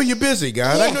 I know you're busy,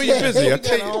 God. I know you're busy. I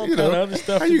tell you,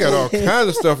 you got all kinds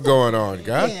of stuff going on,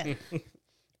 God. Yeah.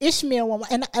 Ishmael,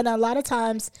 and a lot of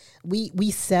times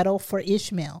we settle for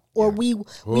Ishmael, or we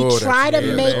try to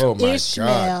make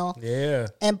Ishmael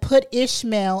and put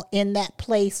Ishmael in that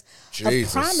place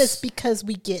of promise because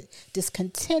we get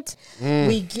discontent.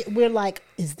 We're like,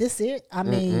 is this it? I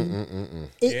mean,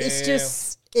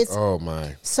 it's oh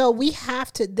my. So we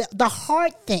have to the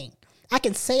hard thing. I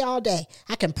can say all day,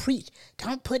 I can preach.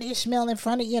 Don't put Ishmael in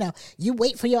front of you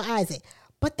wait for your Isaac.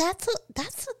 But that's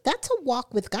a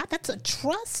walk with God. That's a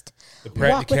trust. The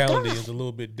practicality is a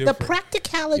little bit different. The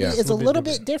practicality is a little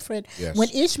bit different. Yes. When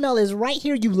Ishmael is right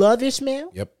here, you love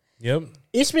Ishmael. Yep.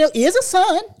 Ishmael is a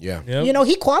son. Yeah. Yep. You know,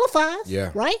 he qualifies.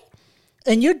 Yeah. Right?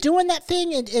 And you're doing that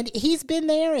thing, and he's been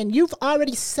there, and you've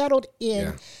already settled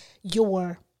in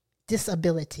your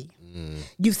disability.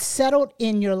 You've settled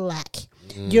in your lack.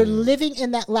 You're living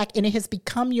in that lack, and it has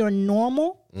become your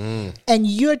normal. And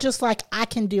you're just like, I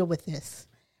can deal with this.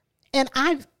 And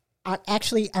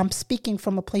I'm speaking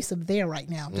from a place of there right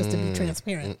now, just to be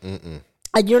transparent.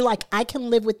 And you're like, I can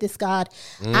live with this, God.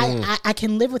 I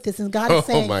can live with this. And God is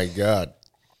saying, oh my God.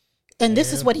 And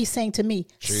this is what he's saying to me.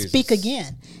 Jesus. Speak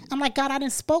again. I'm like, God, I done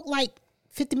spoke like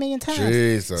 50 million times.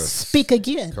 Jesus. Speak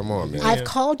again. Come on, man. I've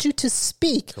called you to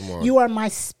speak. Come on. You are my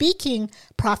speaking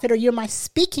prophet, or you're my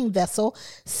speaking vessel.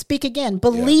 Speak again.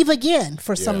 Believe again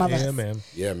for some of us. Yeah, man.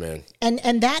 Yeah, man.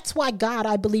 And that's why God,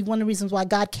 I believe one of the reasons why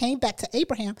God came back to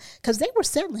Abraham, because they were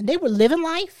settling. They were living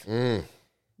life.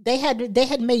 They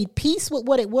had made peace with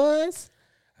what it was.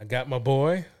 I got my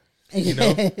boy. You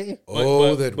know?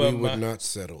 But we would not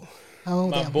settle.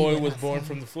 My boy was born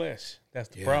from the flesh. That's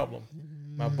the problem.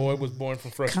 My boy was born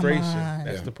from frustration.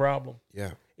 That's the problem.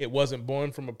 Yeah. It wasn't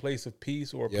born from a place of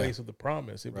peace or a place of the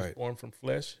promise. It was born from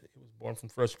flesh. It was born from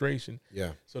frustration.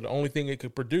 Yeah. So the only thing it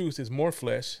could produce is more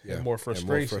flesh and more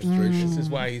frustration. This is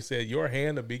why he said, your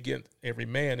hand will be against every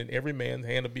man, and every man's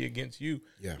hand will be against you.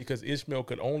 Yeah. Because Ishmael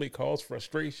could only cause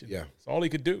frustration. Yeah. That's all he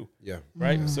could do. Yeah.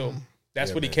 Right? So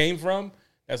that's what he came from.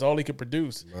 That's all he could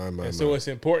produce. So it's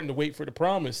important to wait for the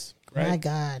promise. Right? My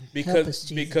God.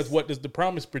 Because what does the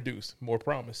promise produce? More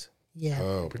promise.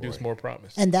 Yeah. Produce more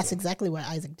promise. And that's exactly what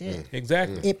Isaac did.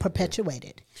 Exactly. It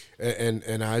perpetuated.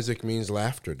 And Isaac means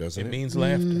laughter, doesn't it? It means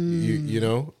laughter. You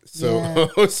know, so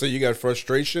so you got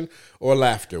frustration or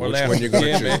laughter. Which one you're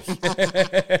going to choose? You know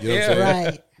what I'm saying?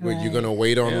 Right. You're going to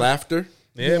wait on laughter.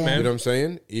 Yeah, man. You know what I'm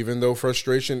saying? Even though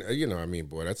frustration, you know, I mean,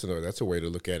 boy, that's a way to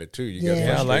look at it too. You got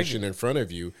frustration in front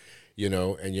of you, you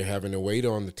know, and you're having to wait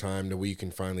on the time that you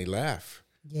can finally laugh.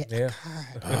 Yeah.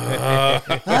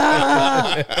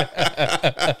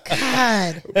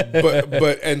 God.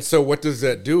 But and so what does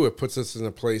that do? It puts us in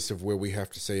a place of where we have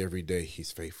to say every day,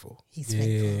 He's faithful. He's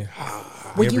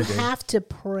faithful. Well, you have to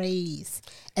praise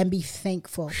and be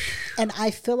thankful. And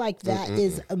I feel like that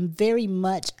is very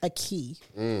much a key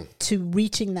to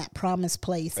reaching that promised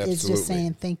place. Absolutely. Is just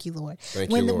saying, thank you, Lord. Thank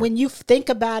you, Lord. When you think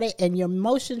about it and your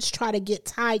emotions try to get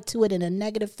tied to it in a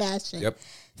negative fashion,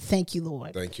 thank you,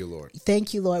 Lord. Thank you, Lord.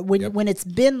 Thank you, Lord. When it's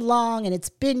been long and it's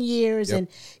been years and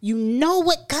you know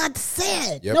what God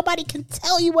said. Nobody can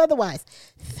tell you otherwise.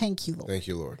 Thank you, Lord. Thank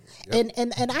you, Lord. And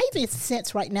I even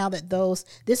sense right now that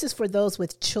this is for those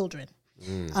with children.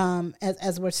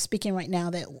 As we're speaking right now,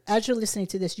 that as you're listening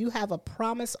to this, you have a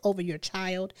promise over your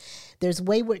child. There's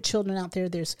wayward children out there.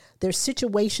 There's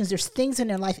situations, there's things in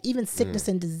their life, even sickness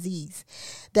and disease,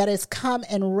 that has come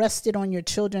and rested on your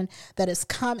children, that has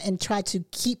come and tried to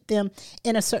keep them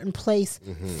in a certain place.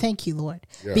 Thank you, Lord.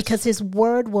 Yes. Because His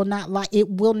word will not lie. It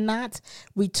will not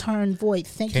return void.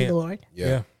 Thank you, Lord.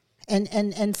 Yeah.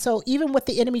 And so even what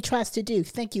the enemy tries to do,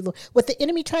 thank you, Lord. What the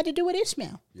enemy tried to do with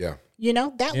Ishmael. Yeah. You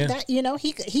know, that you know,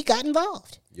 he got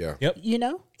involved. Yeah. Yep. You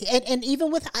know, and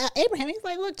even with Abraham, he's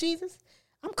like, look, Jesus,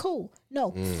 I'm cool.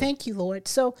 No, thank you, Lord.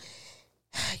 So,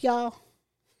 y'all.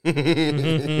 But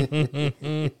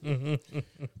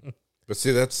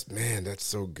see, that's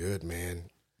so good, man.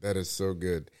 That is so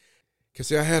good. Because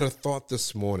see, I had a thought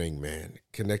this morning, man,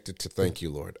 connected to thank you,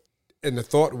 Lord. And the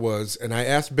thought was, and I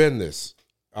asked Ben this,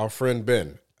 our friend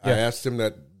Ben. I asked him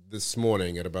that this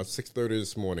morning at about 6:30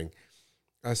 this morning.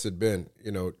 I said, Ben,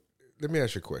 you know, let me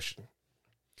ask you a question.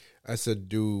 I said,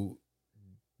 do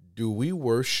we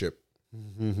worship?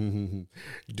 Do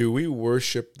we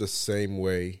worship the same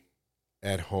way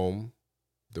at home,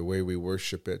 the way we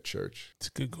worship at church? It's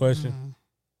a good question.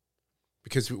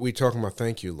 Because we talking about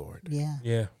thank you, Lord.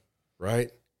 Yeah.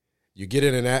 Right? You get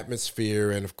in an atmosphere,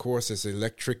 and of course, it's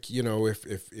electric. You know,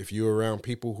 if you're around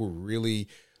people who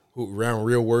around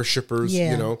real worshipers,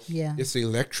 you know, it's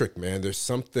electric, man. There's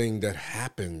something that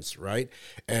happens, right?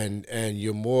 And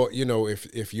you're more, you know,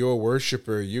 if you're a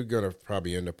worshiper, you're gonna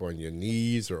probably end up on your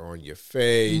knees or on your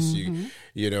face.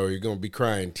 You know, you're gonna be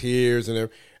crying tears and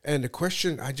everything. And the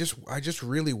question, I just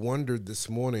really wondered this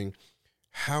morning,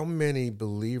 how many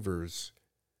believers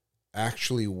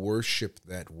actually worship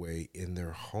that way in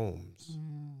their homes.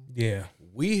 Yeah.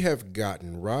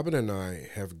 Robin and I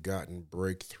have gotten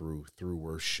breakthrough through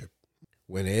worship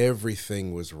when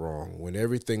everything was wrong, when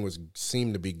everything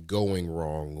seemed to be going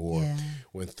wrong, or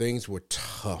when things were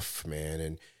tough,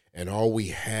 man, and all we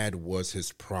had was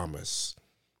His promise.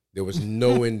 There was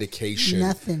no indication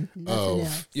nothing of,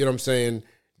 else. You know what I'm saying?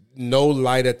 No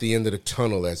light at the end of the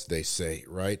tunnel, as they say,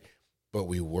 right? But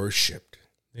we worshiped.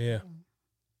 Yeah.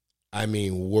 I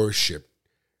mean, worship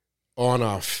on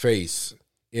our face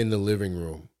in the living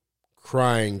room,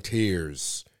 crying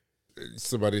tears.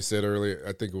 Somebody said earlier,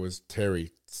 I think it was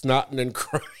Terry, snotting and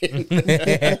crying.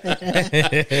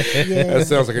 That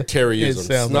sounds like a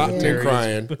Terryism. Snotting and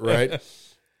crying, right?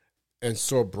 And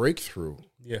saw breakthrough.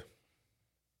 Yeah.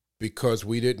 Because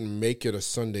we didn't make it a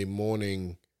Sunday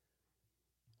morning,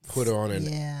 put on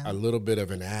a little bit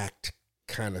of an act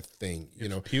kind of thing. You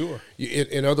know, pure.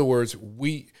 In other words,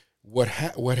 what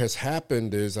has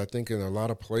happened is, I think in a lot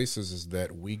of places, is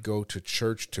that we go to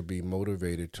church to be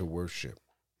motivated to worship,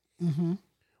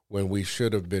 when we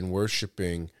should have been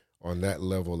worshiping on that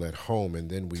level at home,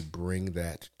 and then we bring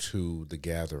that to the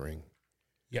gathering.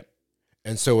 Yep.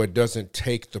 And so it doesn't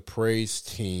take the praise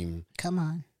team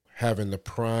having to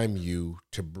prime you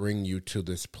to bring you to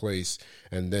this place,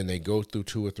 and then they go through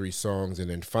 2 or 3 songs,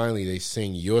 and then finally they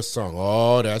sing your song.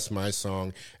 Oh, that's my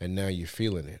song, and now you're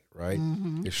feeling it, right?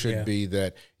 It should be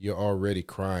that you're already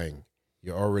crying.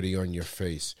 You're already on your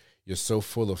face. You're so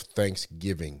full of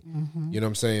thanksgiving. You know what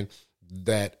I'm saying?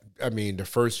 That, I mean, the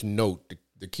first note,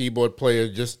 the keyboard player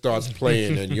just starts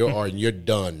playing, and you're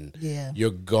done. Yeah.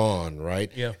 You're gone,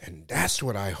 right? Yeah. And that's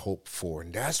what I hope for,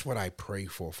 and that's what I pray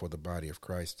for the body of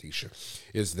Christ, Teesha,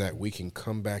 is that we can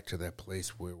come back to that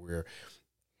place where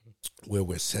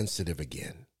we're sensitive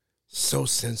again. So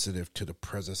sensitive to the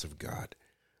presence of God,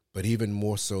 but even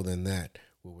more so than that,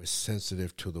 where we're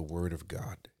sensitive to the Word of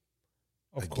God.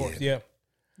 Of course, yeah.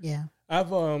 Yeah.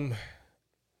 I've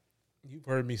you've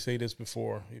heard me say this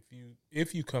before.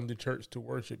 If you come to church to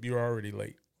worship, you're already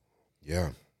late. Yeah.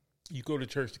 You go to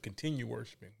church to continue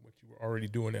worshiping what you were already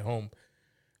doing at home.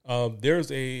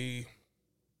 There's a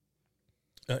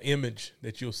image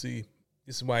that you'll see.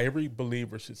 This is why every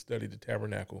believer should study the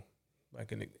tabernacle.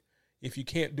 If you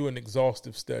can't do an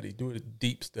exhaustive study, do a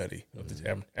deep study of the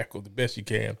tabernacle the best you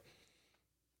can.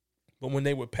 But when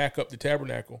they would pack up the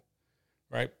tabernacle,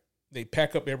 right, they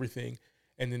pack up everything,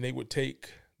 and then they would take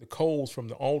the coals from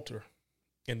the altar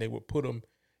and they would put them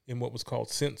in what was called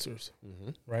censers,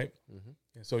 right? Mm-hmm.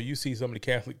 And so you see some of the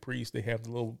Catholic priests, they have the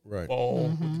little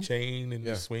ball with the chain and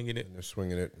they're swinging it. And they're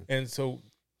swinging it. And so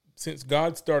since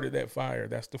God started that fire,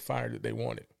 that's the fire that they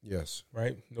wanted. Yes.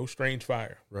 Right? No strange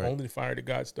fire. Right. Only the fire that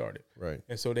God started. Right.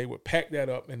 And so they would pack that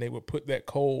up and they would put that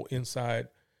coal inside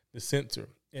the censer.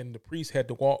 And the priest had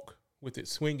to walk with it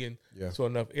swinging so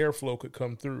enough airflow could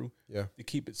come through to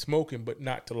keep it smoking, but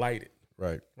not to light it.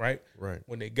 Right. Right? Right.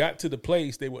 When they got to the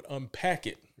place, they would unpack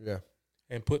it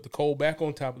and put the coal back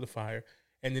on top of the fire,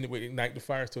 and then it would ignite the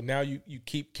fire. So now you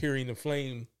keep carrying the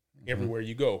flame everywhere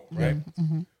you go, right?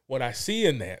 Mm-hmm. What I see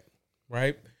in that,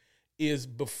 right, is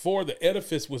before the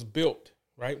edifice was built,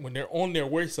 right, when they're on their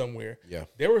way somewhere,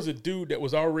 there was a dude that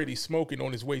was already smoking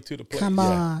on his way to the place. Come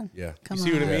on. Yeah. You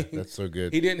see what I mean? That's so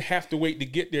good. He didn't have to wait to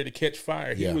get there to catch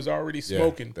fire. He was already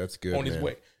smoking that's good, on his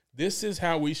way. This is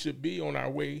how we should be on our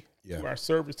way to our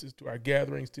services, to our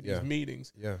gatherings, to these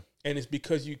meetings. Yeah. And it's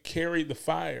because you carry the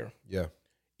fire. Yeah.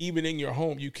 Even in your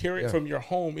home, you carry it from your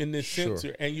home in this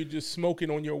censer, and you're just smoking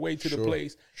on your way to the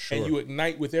place, and you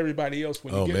ignite with everybody else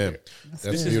when you get there.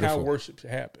 This is how worship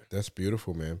should happen. That's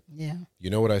beautiful, man. Yeah.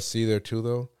 You know what I see there too,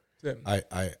 though?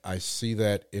 I see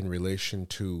that in relation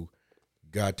to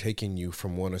God taking you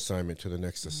from one assignment to the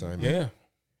next assignment. Yeah.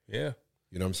 Yeah.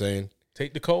 You know what I'm saying?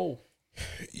 Take the coal.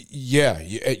 Yeah.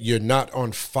 You're not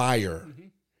on fire. Mm-hmm.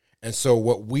 And so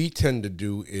what we tend to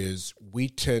do is we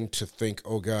tend to think,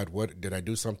 oh God, what did I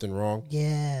do something wrong?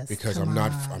 Yes. Because I'm not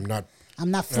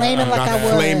flaming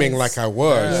like I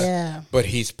was. Yeah. But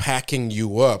he's packing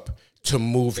you up to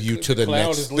move you to the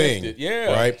next thing. Lifted.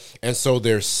 Yeah. Right? And so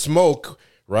there's smoke,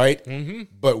 right? Mm-hmm.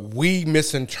 But we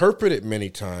misinterpret it many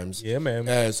times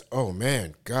as, oh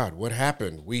man, God, what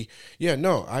happened?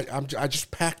 I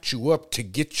just packed you up to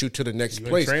get you to the next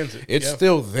place. It's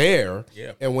still there.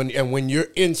 Yeah. And when you're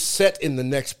set in the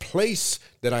next place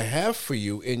that I have for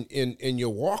you in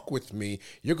your walk with me,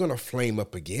 you're gonna flame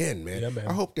up again, man. Yeah, man.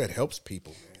 I hope that helps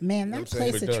people. Man, that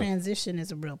place of transition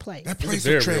is a real place. That place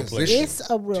of transition. It's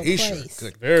a real place.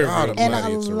 Good God, and a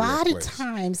lot of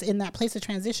times in that place of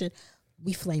transition,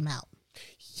 we flame out.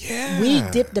 Yeah. We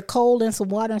dip the coal in some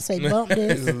water and say, bump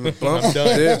this. Bump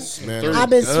this, man. I've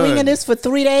been swinging this for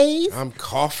 3 days. I'm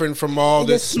coughing from all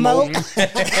this smoke.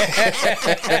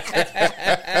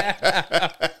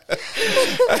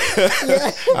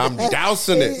 I'm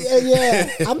dousing it.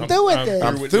 Yeah. I'm through with this.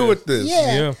 I'm through with this.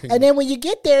 Yeah. And then when you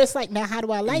get there, it's like, now how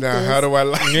do I light this? How do I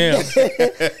light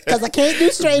it? Because I can't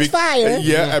do strange fire.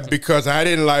 Yeah, because I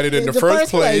didn't light it in the first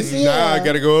place. Now I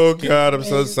got to go, oh God, I'm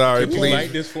so sorry. Please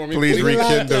light this for me. Please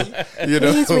rekindle.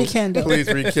 Please rekindle. Please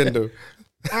rekindle.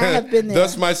 I have been there.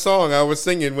 That's my song I was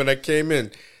singing when I came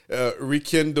in.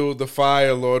 Rekindle the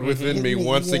fire, Lord, within me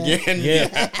once again.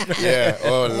 Yeah.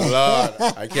 Oh,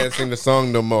 Lord. I can't sing the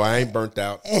song no more. I ain't burnt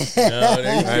out.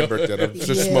 I ain't burnt out. I'm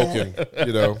just smoking,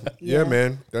 Yeah,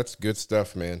 man. That's good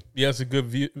stuff, man. Yeah, it's a good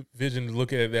vision to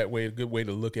look at it that way. A good way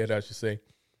to look at it, I should say.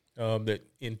 That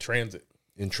in transit.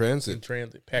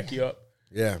 Pack you up.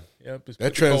 Yeah.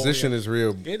 That transition is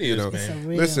real. It is, man.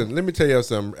 Listen, let me tell you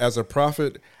something. As a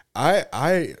prophet,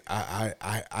 I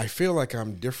feel like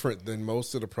I'm different than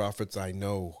most of the prophets I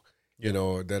know,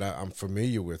 that I'm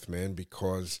familiar with, man,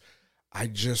 because I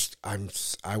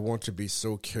want to be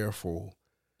so careful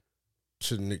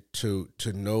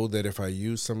to know that if I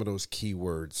use some of those key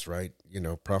words, right?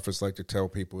 Prophets like to tell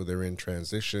people they're in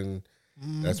transition.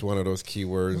 That's one of those key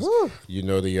words. You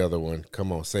know the other one.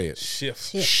 Come on, say it.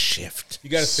 Shift. You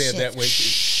got to say it that way.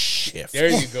 Shift. There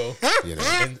you go.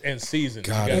 And season.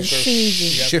 God is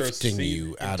shifting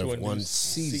you out of one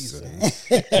season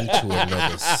into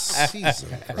another season,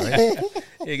 right?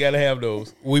 You got to have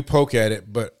those. We poke at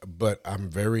it, but I'm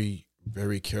very,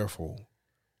 very careful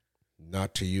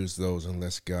not to use those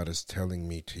unless God is telling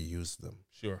me to use them.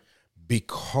 Sure.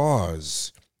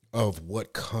 Because of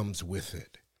what comes with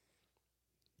it.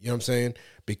 You know what I'm saying?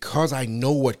 Because I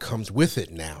know what comes with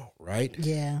it now, right?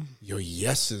 Yeah. Your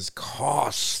yeses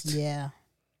cost. Yeah.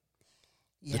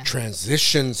 The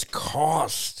transitions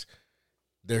cost.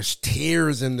 There's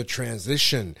tears in the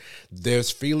transition. There's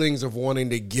feelings of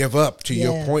wanting to give up, to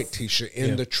your point, Teesha,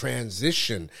 in the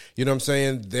transition. You know what I'm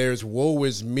saying? There's woe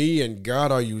is me, and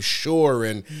God, are you sure?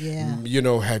 And,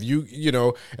 have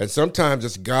you, and sometimes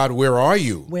it's, God, where are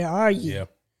you? Where are you? Yeah.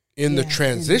 In the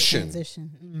transition.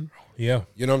 Yeah.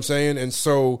 You know what I'm saying? And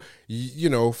so,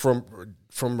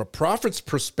 from a prophet's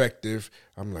perspective,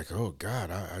 I'm like, oh God,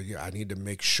 I need to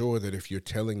make sure that if you're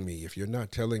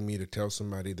not telling me to tell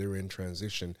somebody they're in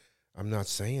transition, I'm not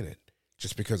saying it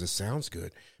just because it sounds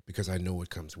good, because I know what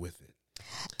comes with it.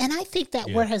 And I think that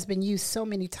word has been used so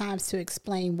many times to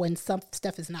explain when some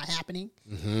stuff is not happening,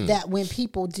 that when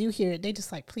people do hear it, they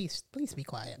just like, please be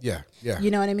quiet. Yeah, yeah.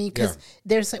 You know what I mean? Because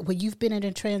there's like, well, you've been in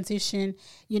a transition.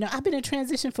 I've been in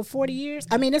transition for 40 years.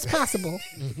 I mean, it's possible.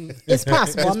 It's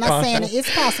possible. I'm not saying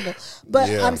it's possible. But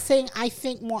I'm saying I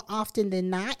think more often than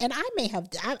not, and I may have,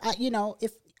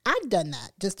 if I've done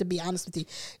that, just to be honest with you.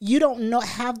 You don't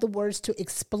have the words to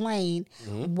explain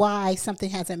why something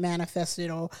hasn't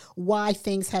manifested or why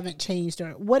things haven't changed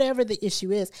or whatever the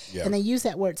issue is. Yeah. And they use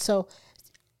that word. So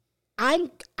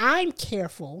I'm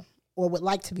careful, or would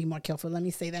like to be more careful, let me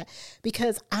say that,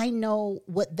 because I know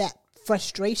what that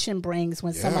frustration brings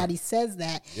when somebody says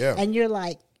that. Yeah. And you're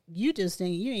like, you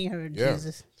ain't heard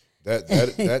Jesus.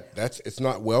 That's it's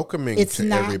not welcoming to everybody. It's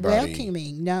not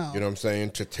welcoming, no. You know what I'm saying?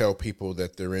 To tell people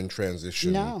that they're in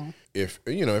transition. No. If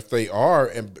they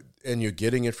are and you're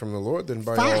getting it from the Lord, then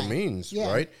by all means,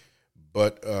 right?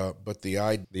 But the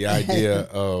idea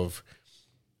of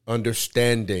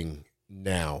understanding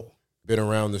now, been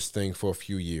around this thing for a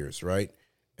few years, right?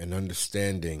 And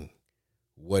understanding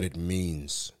what it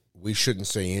means. We shouldn't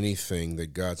say anything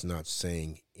that God's not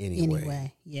saying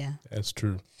anyway. Yeah. That's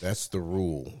true. That's the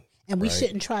rule. And we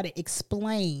shouldn't try to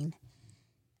explain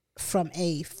from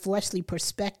a fleshly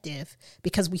perspective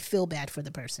because we feel bad for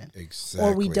the person. Exactly.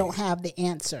 Or we don't have the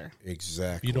answer.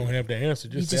 Exactly. You don't have the answer.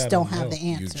 You just don't have the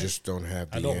answer. You just don't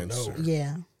have the answer.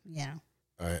 Yeah. Yeah.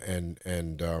 And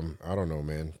I don't know,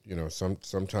 man.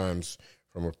 Sometimes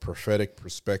from a prophetic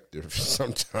perspective,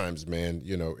 sometimes, man,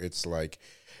 it's like,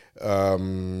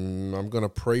 I'm going to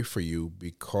pray for you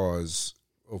because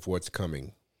of what's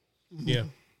coming. Yeah.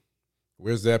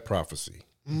 Where's that prophecy?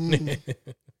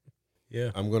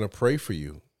 Yeah. I'm going to pray for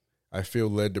you. I feel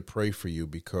led to pray for you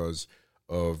because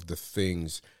of the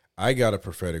things. I got a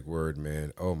prophetic word,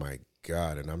 man. Oh my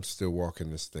God. And I'm still walking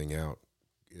this thing out.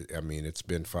 I mean, it's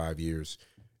been 5 years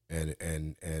and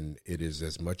it is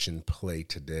as much in play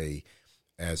today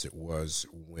as it was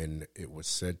when it was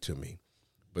said to me.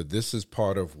 But this is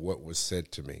part of what was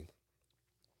said to me.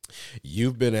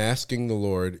 You've been asking the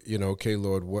Lord, okay,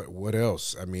 Lord, what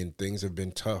else? I mean, things have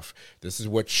been tough. This is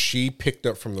what she picked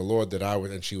up from the Lord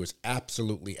and she was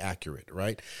absolutely accurate,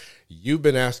 right? You've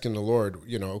been asking the Lord,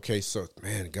 okay, so,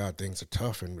 man, God, things are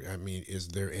tough. And I mean, is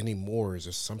there any more? Is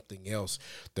there something else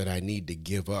that I need to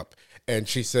give up? And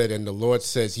she said, and the Lord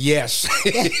says, yes.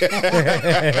 You're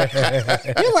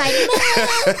like,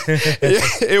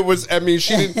 it was, I mean,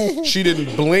 she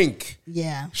didn't blink.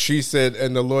 Yeah. She said,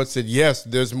 and the Lord said, yes,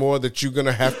 there's more that you're going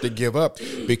to have to give up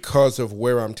because of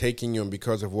where I'm taking you and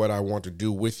because of what I want to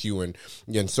do with you and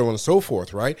so on and so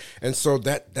forth, right? And so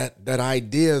that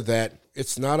idea that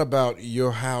it's not about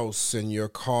your house and your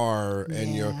car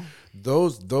and your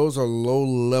those are low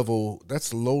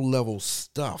level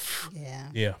stuff. Yeah.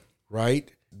 Yeah.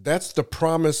 Right? That's the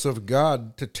promise of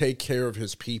God to take care of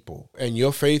his people. And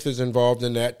your faith is involved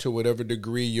in that to whatever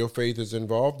degree your faith is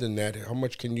involved in that. How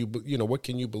much can what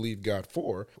can you believe God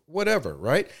for? Whatever,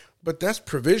 right? But that's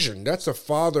provision. That's a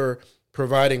father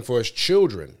providing for his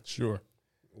children. Sure.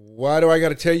 Why do I got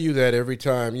to tell you that every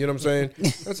time? You know what I'm saying?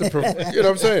 You know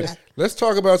what I'm saying? Let's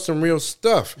talk about some real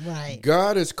stuff. Right.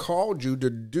 God has called you to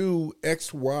do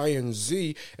X, Y, and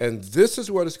Z, and this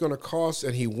is what it's going to cost,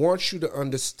 and he wants you to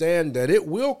understand that it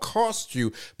will cost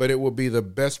you, but it will be the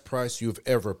best price you've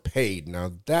ever paid.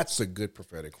 Now, that's a good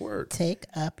prophetic word. Take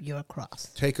up your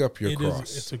cross. Take up your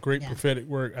cross. It's a great prophetic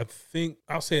word. I think,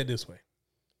 I'll say it this way,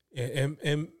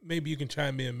 and maybe you can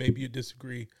chime in, maybe you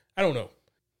disagree. I don't know.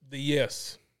 The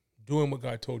yes. Doing what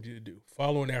God told you to do,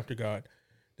 following after God.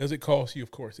 Does it cost you?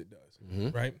 Of course it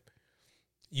does, right?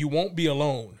 You won't be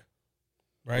alone,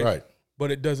 right? Right.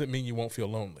 But it doesn't mean you won't feel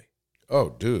lonely. Oh,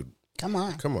 dude. Come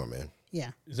on, man. Yeah.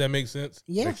 Does that make sense?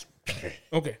 Yeah.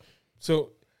 Okay.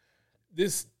 So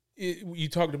you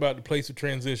talked about the place of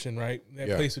transition, right? That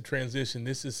place of transition,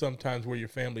 this is sometimes where your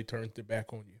family turns their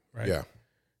back on you, right? Yeah.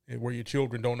 And where your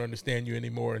children don't understand you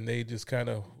anymore and they just kind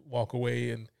of walk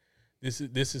away. And this is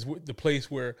the place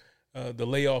where the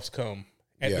layoffs come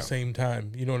at the same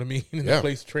time. You know what I mean? In Yeah. the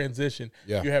place of transition,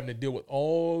 Yeah. you're having to deal with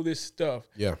all this stuff.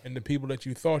 Yeah. And the people that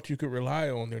you thought you could rely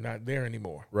on, they're not there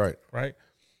anymore. Right. Right.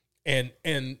 And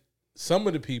some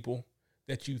of the people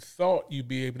that you thought you'd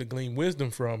be able to glean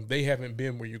wisdom from, they haven't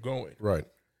been where you're going. Right.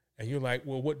 And you're like,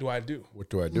 well, what do I do? What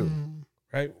do I do?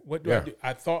 Right? What do I do?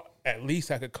 I thought at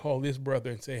least I could call this brother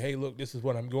and say, hey, look, this is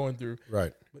what I'm going through.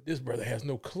 Right. But this brother has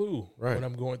no clue Right. what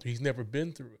I'm going through. He's never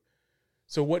been through it.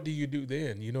 So what do you do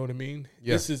then? You know what I mean?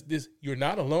 Yeah. You're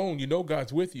not alone. You know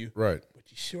God's with you. Right.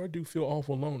 But you sure do feel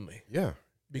awful lonely. Yeah.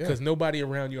 Because nobody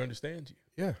around you understands you.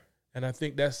 Yeah. And I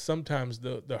think that's sometimes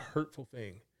the hurtful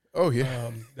thing. Oh,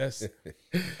 yeah.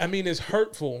 It's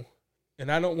hurtful,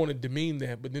 and I don't want to demean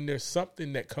that, but then there's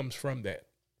something that comes from that.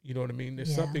 You know what I mean?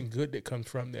 There's something good that comes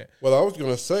from that. Well, I was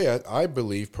going to say, I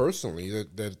believe personally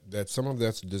that some of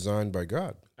that's designed by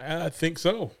God. I think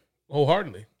so,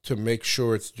 wholeheartely. To make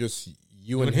sure it's just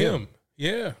you and him.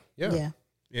 Yeah. Yeah.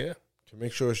 Yeah. To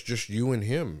make sure it's just you and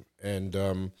him. And,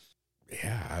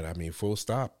 I mean, full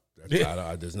stop.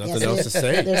 There's nothing else to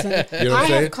say. You know what I'm I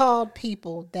saying? have called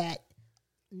people that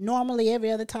normally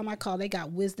every other time I call, they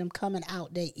got wisdom coming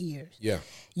out their ears. Yeah.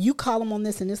 You call them on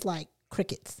this and it's like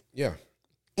crickets. Yeah.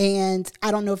 And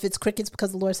I don't know if it's crickets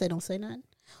because the Lord said don't say nothing,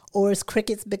 or it's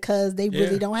crickets because they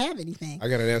really don't have anything. I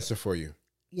got an answer for you.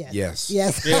 Yes.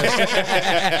 Yes.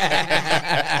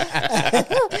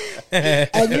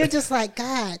 And you're just like,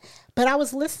 God. But I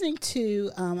was listening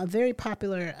to a very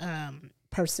popular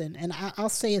person, and I'll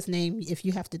say his name if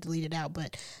you have to delete it out,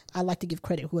 but I like to give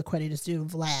credit where credit is due,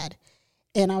 Vlad.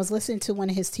 And I was listening to one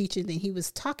of his teachings, and he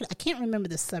was talking, I can't remember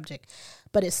the subject,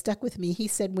 but it stuck with me. He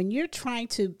said, when you're trying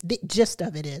to, the gist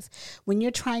of it is, when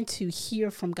you're trying to hear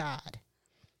from God,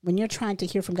 and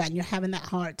you're having that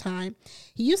hard time,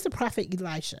 he used the prophet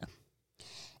Elijah.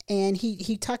 And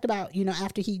he talked about,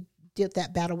 after he did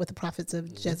that battle with the prophets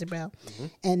of Jezebel,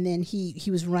 and then he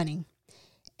was running.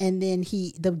 And then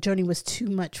the journey was too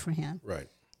much for him. Right.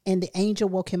 And the angel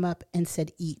woke him up and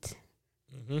said, eat.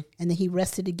 And then he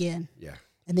rested again. Yeah.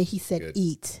 And then he said,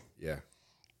 eat. Yeah.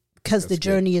 Because the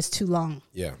journey is too long.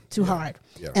 Yeah. Too hard.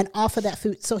 Yeah. And offer that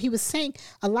food. So he was saying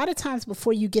a lot of times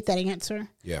before you get that answer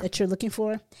that you're looking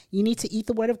for, you need to eat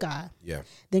the word of God. Yeah.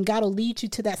 Then God will lead you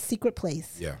to that secret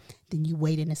place. Yeah. Then you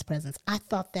wait in his presence. I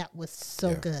thought that was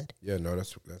so good. Yeah, no,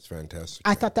 that's fantastic.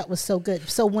 I thought that was so good.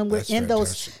 So when we're in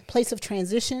those place of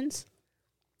transitions,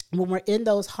 when we're in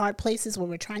those hard places where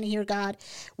we're trying to hear God,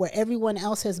 where everyone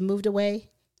else has moved away,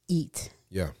 eat.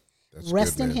 Yeah.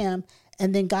 Rest in him,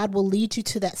 and then God will lead you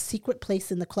to that secret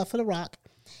place in the cleft of the rock,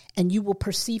 and you will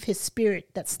perceive his spirit,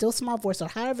 that still small voice, or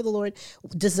however the Lord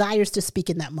desires to speak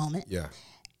in that moment. Yeah.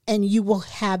 And you will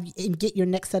have and get your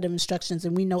next set of instructions.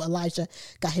 And we know Elijah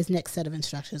got his next set of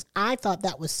instructions. I thought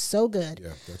that was so good.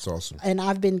 Yeah, that's awesome. And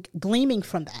I've been gleaming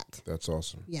from that. That's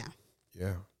awesome. Yeah.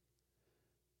 Yeah.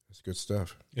 That's good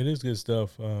stuff. It is good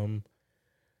stuff.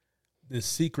 The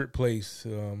secret place,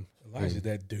 Elijah's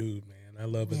that dude, man. I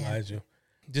love Elijah.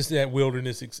 Just that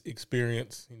wilderness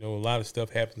experience. A lot of stuff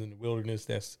happens in the wilderness.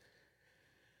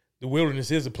 The wilderness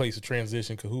is a place of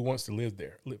transition, because who wants to live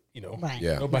there? Right.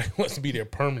 Yeah. Nobody wants to be there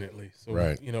permanently. So,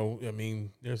 right.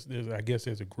 There's I guess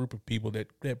there's a group of people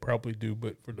that probably do,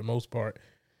 but for the most part,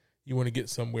 you want to get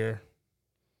somewhere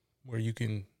where you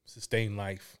can sustain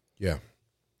life. Yeah.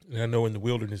 And I know in the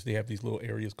wilderness they have these little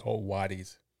areas called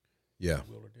wadis. Yeah.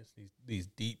 Wilderness, these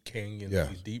deep canyons,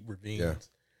 these deep ravines.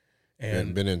 Yeah.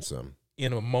 And been in some.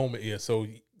 In a moment, so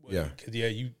because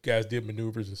you guys did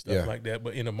maneuvers and stuff like that,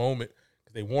 but in a moment,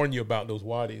 because they warn you about those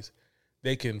wadis,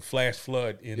 they can flash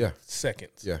flood in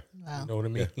seconds. Wow. You know what I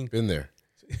mean? Yeah. Been there.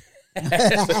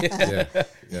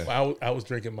 Well, I was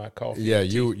drinking my coffee. Yeah,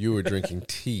 you were drinking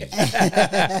tea.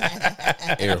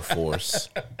 Air Force.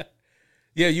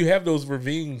 Yeah, you have those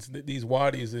ravines, these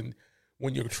wadis, and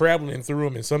when you're traveling through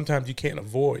them, and sometimes you can't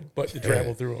avoid but to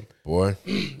travel through them. Boy.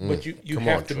 But you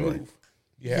have to move.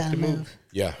 You have to move.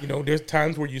 Yeah. There's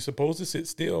times where you're supposed to sit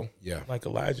still, like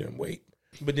Elijah, and wait.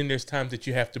 But then there's times that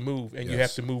you have to move, and you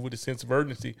have to move with a sense of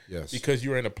urgency, because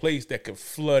you're in a place that could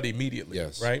flood immediately,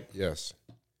 right? Yes.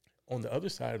 On the other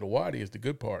side of the wadi is the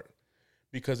good part,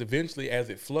 because eventually as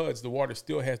it floods, the water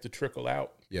still has to trickle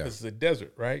out, because it's a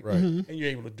desert, right? Right. Mm-hmm. And you're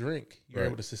able to drink. You're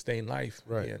able to sustain life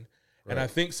again. Right. And I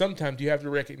think sometimes you have to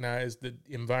recognize the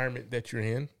environment that you're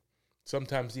in.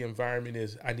 Sometimes the environment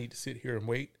is, I need to sit here and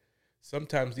wait.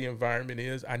 Sometimes the environment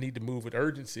is, I need to move with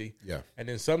urgency. Yeah. And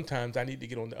then sometimes I need to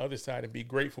get on the other side and be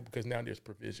grateful, because now there's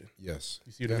provision. Yes.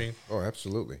 You see what I mean? Oh,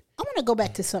 absolutely. I want to go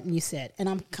back to something you said, and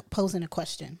I'm posing a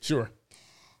question. Sure.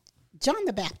 John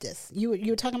the Baptist, you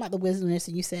were talking about the wilderness,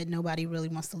 and you said nobody really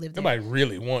wants to live there. Nobody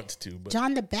really wants to, but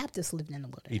John the Baptist lived in the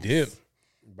wilderness. he did.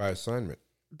 By assignment.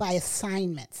 by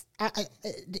assignments.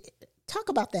 Talk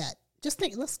about that. Just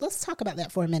think. Let's talk about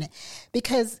that for a minute,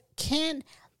 because I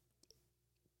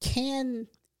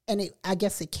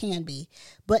guess it can be,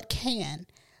 but can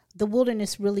the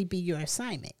wilderness really be your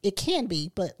assignment? It can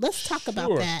be, but let's talk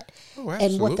about that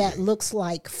and what that looks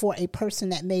like for a person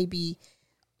that maybe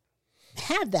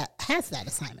has that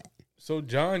assignment. So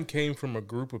John came from a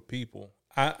group of people.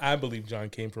 I believe John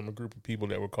came from a group of people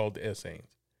that were called the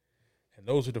Essenes. And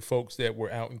those are the folks that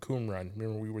were out in Qumran.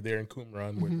 Remember, we were there in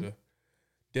Qumran where the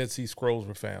Dead Sea Scrolls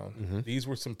were found. Mm-hmm. These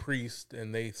were some priests,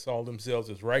 and they saw themselves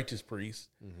as righteous priests.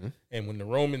 Mm-hmm. And when the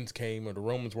Romans came, or the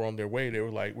Romans were on their way, they were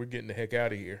like, we're getting the heck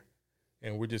out of here,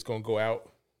 and we're just going to go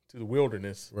out to the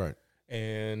wilderness. Right.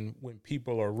 And when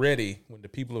people are ready, when the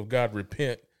people of God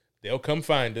repent, they'll come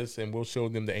find us, and we'll show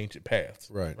them the ancient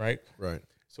paths. Right. Right? Right.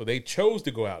 So they chose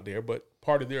to go out there, but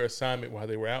part of their assignment while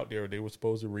they were out there, they were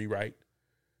supposed to rewrite.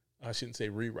 I shouldn't say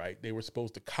rewrite. They were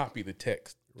supposed to copy the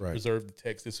text, preserve the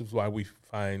text. This is why we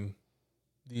find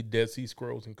the Dead Sea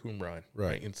Scrolls in Qumran,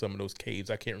 right, in some of those caves.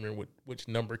 I can't remember which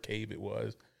number cave it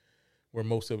was, where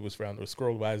most of it was found. The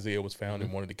scroll of Isaiah was found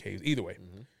in one of the caves. Either way.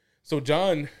 Mm-hmm. So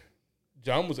John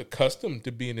was accustomed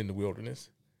to being in the wilderness.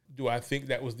 Do I think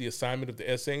that was the assignment of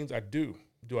the Essenes? I do.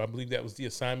 Do I believe that was the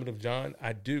assignment of John?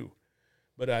 I do.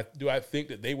 But do I think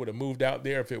that they would have moved out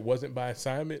there if it wasn't by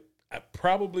assignment?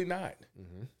 Probably not.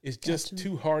 Mm-hmm. It's just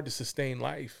too hard to sustain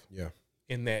life. Yeah.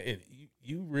 In that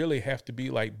you really have to be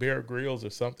like Bear Grylls or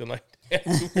something like that,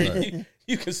 where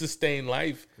you can sustain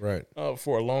life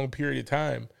for a long period of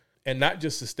time, and not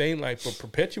just sustain life, but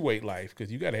perpetuate life, because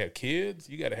you got to have kids,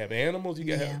 you got to have animals, you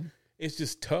got to have. It's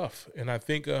just tough, and I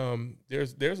think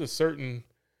there's a certain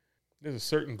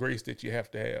grace that you have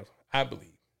to have, I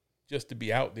believe, just to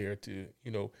be out there to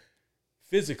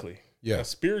physically. Yeah. Now,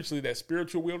 spiritually, that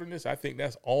spiritual wilderness, I think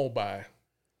that's all by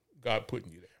God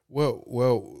putting you there.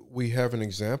 Well, we have an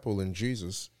example in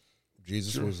Jesus.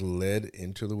 Jesus was led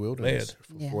into the wilderness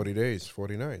for 40 days,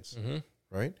 40 nights,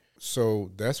 right? So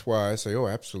that's why I say,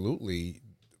 absolutely,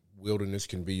 wilderness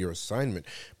can be your assignment,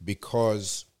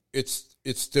 because it's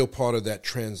still part of that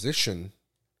transition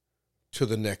to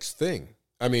the next thing.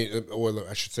 I mean, or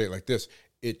I should say it like this.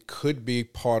 It could be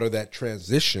part of that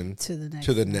transition to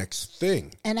the next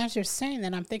thing. And as you're saying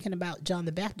that, I'm thinking about John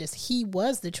the Baptist. He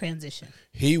was the transition.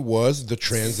 So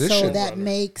that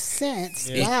makes sense.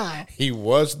 Yeah. Wow. He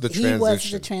was the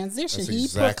transition. That's he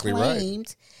exactly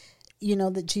proclaimed,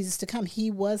 that Jesus to come. He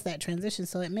was that transition.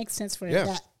 So it makes sense for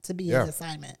that to be his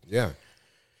assignment. Yeah.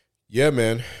 Yeah,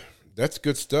 man. That's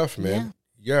good stuff, man.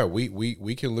 Yeah,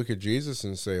 we can look at Jesus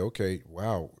and say, okay,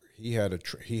 wow, he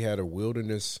had a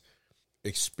wilderness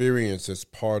experience as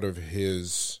part of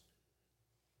his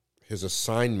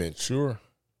assignment to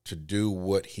do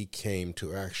what he came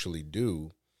to actually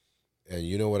do. And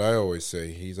you know what I always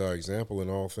say, he's our example in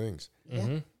all things. Yeah,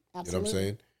 absolutely. You know what I'm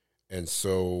saying? And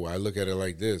so I look at it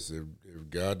like this: if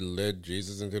God led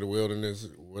Jesus into the wilderness,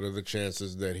 what are the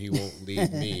chances that he won't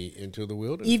lead me into the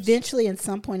wilderness? Eventually, at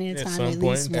some point in time,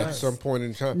 at some point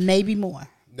in time, maybe more.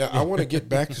 Now I want to get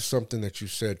back to something that you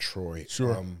said, Troy.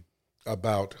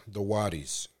 About the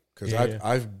wadis, because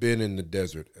I've been in the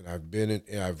desert, and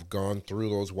I've gone through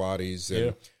those wadis,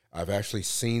 and I've actually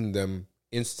seen them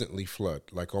instantly flood,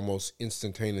 like almost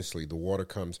instantaneously. The water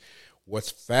comes.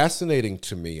 What's fascinating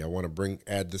to me, I want to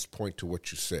add this point to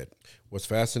what you said. What's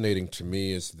fascinating to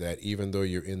me is that even though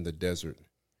you're in the desert,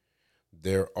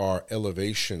 there are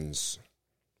elevations.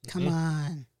 Come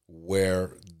on.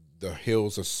 Where the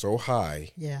hills are so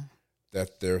high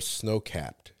that they're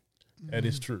snow-capped. That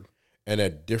is true. And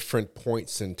at different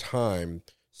points in time,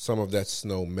 some of that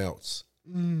snow melts,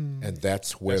 and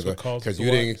that's where because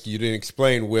you didn't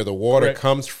explain where the water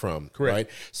comes from, right?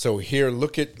 So here,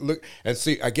 look and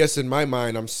see. I guess in my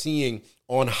mind, I'm seeing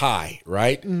on high,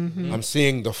 right? Mm-hmm. I'm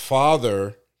seeing the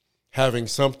Father having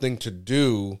something to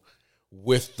do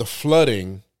with the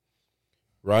flooding,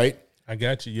 right? I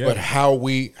got you. Yeah. But how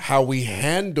we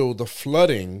handle the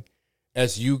flooding,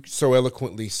 as you so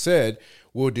eloquently said,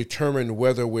 will determine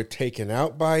whether we're taken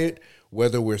out by it,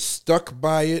 whether we're stuck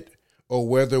by it, or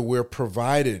whether we're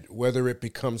provided, whether it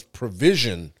becomes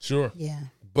provision. Sure. Yeah.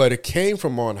 But it came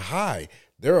from on high.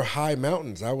 There are high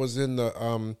mountains. I was in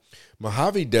the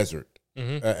Mojave Desert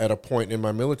at a point in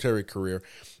my military career,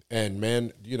 and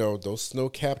man, those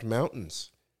snow-capped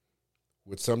mountains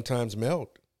would sometimes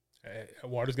melt.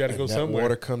 Water's got to go somewhere.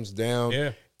 Water comes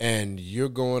down, and you're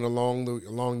going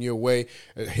along your way.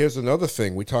 Here's another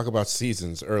thing. We talk about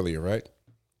seasons earlier, right?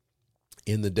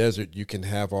 In the desert, you can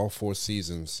have all 4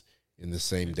 seasons in the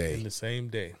same day. In the same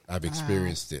day. I've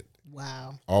experienced it.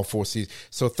 Wow. All 4 seasons.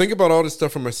 So think about all this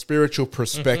stuff from a spiritual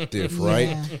perspective,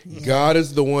 right? Yeah. God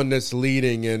is the one that's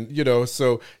leading. And,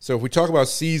 so if we talk about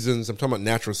seasons, I'm talking about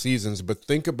natural seasons, but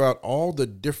think about all the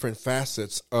different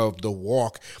facets of the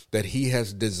walk that he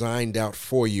has designed out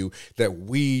for you that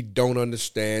we don't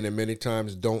understand and many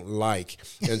times don't like.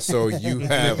 And so you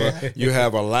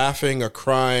have a laughing, a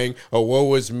crying, a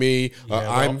woe is me.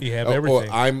 I'm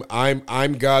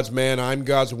God's man. I'm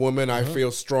God's woman. I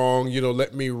feel strong.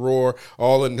 Let me roar.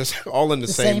 All in the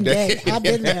same day. I've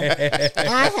been there.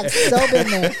 I have so been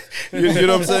there. You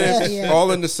know what I'm saying? Yeah. All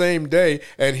in the same day,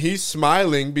 and he's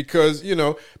smiling because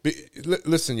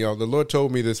listen, y'all. The Lord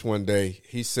told me this one day.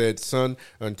 He said, "Son,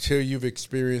 until you've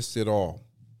experienced it all,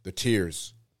 the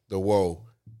tears, the woe,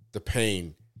 the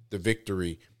pain, the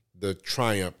victory, the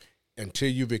triumph, until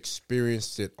you've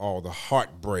experienced it all, the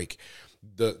heartbreak."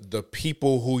 The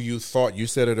people who you thought, you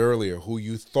said it earlier, who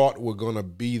you thought were going to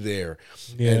be there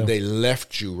and they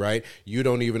left you, right? You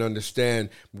don't even understand,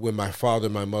 when my father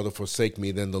and my mother forsake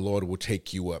me, then the Lord will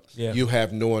take you up. Yeah. You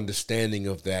have no understanding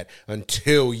of that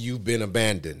until you've been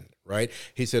abandoned, right?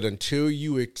 He said, until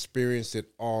you experience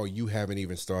it all, you haven't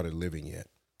even started living yet.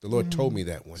 The Lord told me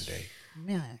that one day.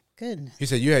 Man, goodness. He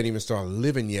said, you hadn't even started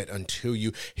living yet until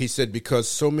he said, because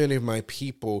so many of my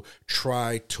people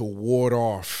try to ward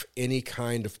off any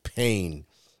kind of pain,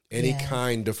 any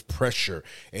kind of pressure,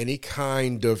 any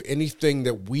kind of anything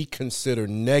that we consider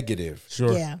negative.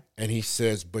 Sure. Yeah. And he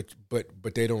says, but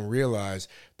they don't realize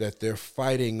that they're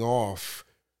fighting off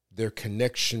their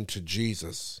connection to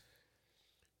Jesus,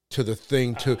 to the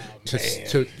thing, to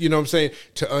you know what I'm saying?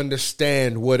 To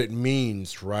understand what it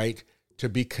means, right? To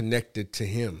be connected to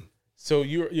him. So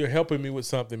you're helping me with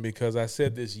something, because I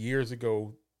said this years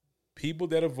ago. People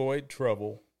that avoid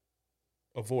trouble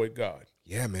avoid God.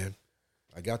 Yeah, man.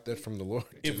 I got that from the Lord.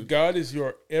 If God is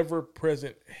your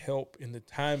ever-present help in the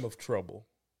time of trouble,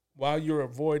 while you're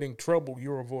avoiding trouble,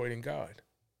 you're avoiding God.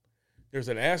 There's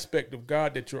an aspect of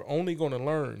God that you're only going to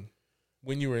learn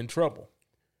when you're in trouble.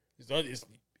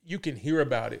 You can hear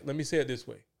about it. Let me say it this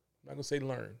way. I'm not going to say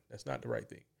learn. That's not the right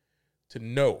thing. To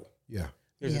know. Yeah.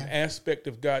 There's an aspect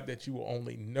of God that you will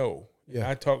only know. Yeah. And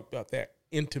I talk about that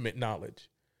intimate knowledge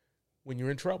when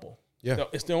you're in trouble. Yeah. So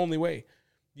it's the only way.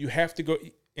 You have to go,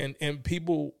 and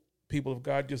people of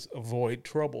God just avoid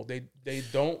trouble. They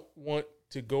don't want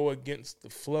to go against the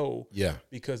flow. Yeah.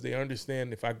 Because they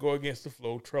understand, if I go against the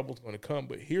flow, trouble's going to come.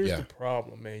 But here's the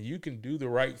problem, man. You can do the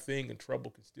right thing and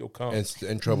trouble can still come.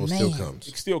 And trouble still comes.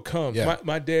 It still comes. Yeah.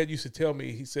 My dad used to tell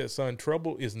me, he said, son,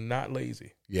 trouble is not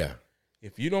lazy. Yeah.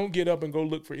 If you don't get up and go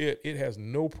look for it, it has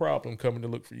no problem coming to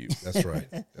look for you. That's right.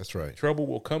 That's right. Trouble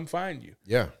will come find you.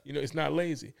 Yeah. It's not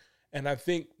lazy. And I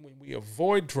think when we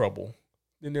avoid trouble,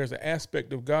 then there's an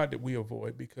aspect of God that we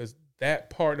avoid, because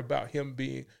that part about him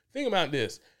being, think about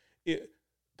this.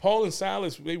 Paul and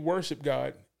Silas, they worshiped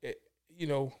God,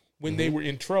 when they were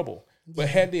in trouble. But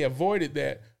had they avoided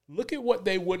that, look at what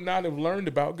they would not have learned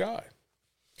about God.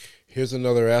 Here's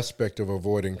another aspect of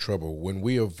avoiding trouble. When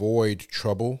we avoid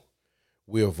trouble,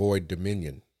 we avoid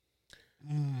dominion.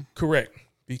 Correct.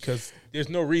 Because there's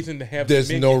no reason to have dominion.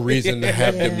 There's no reason to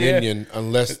have dominion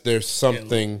unless there's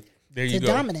something to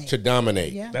dominate. To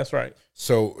dominate. Yeah. That's right.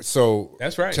 So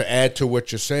that's right. To add to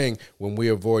what you're saying, when we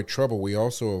avoid trouble, we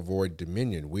also avoid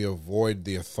dominion. We avoid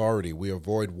the authority. We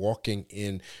avoid walking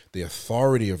in the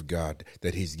authority of God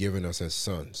that he's given us as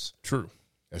sons. True.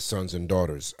 As sons and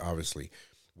daughters, obviously.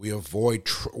 We avoid,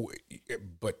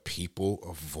 but people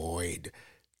avoid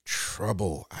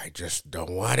trouble. I just don't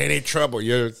want any trouble.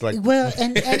 It's like, well,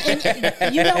 and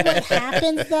you know what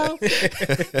happens though?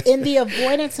 In the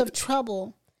avoidance of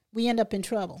trouble, we end up in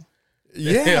trouble.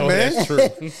 Yeah, man. That's true.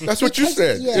 That's what you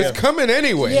said. Yeah. It's coming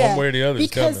anyway. Yeah, one way or the other.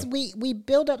 Because we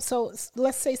build up. So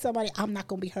let's say somebody, I'm not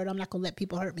going to be hurt. I'm not going to let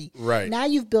people hurt me. Right. Now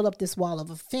you've built up this wall of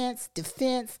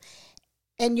defense,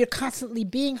 and you're constantly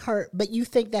being hurt, but you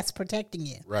think that's protecting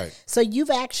you. Right. So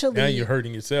you've actually... Now you're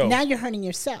hurting yourself. Now you're hurting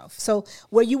yourself. So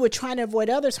where you were trying to avoid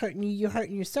others hurting you, you're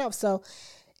hurting yourself. So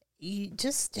you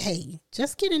just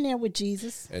get in there with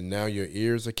Jesus. And now your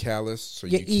ears are calloused, so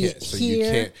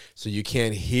you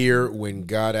can't hear when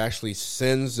God actually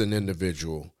sends an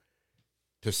individual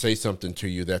to say something to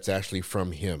you that's actually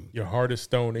from him. Your heart is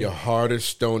stony. Your heart is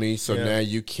stony, so now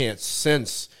you can't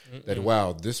sense that,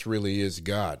 wow, this really is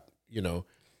God.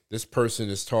 This person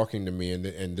is talking to me,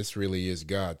 and this really is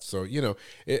God. So,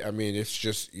 it's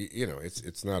just,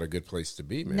 it's not a good place to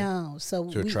be, man. No.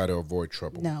 So to try to avoid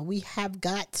trouble. No, we have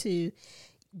got to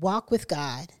walk with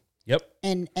God. Yep.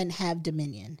 And have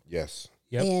dominion. Yes.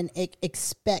 Yep. And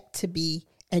expect to be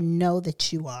and know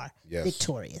that you are Yes.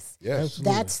 victorious. Yes.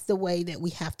 Absolutely. That's the way that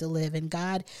we have to live. And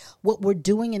God, what we're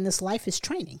doing in this life is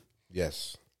training.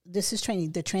 Yes. This is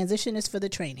training. The transition is for the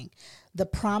training. The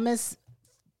promise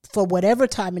for whatever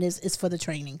time it is for the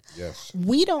training. Yes.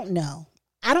 We don't know.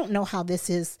 I don't know how this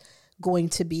is going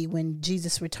to be when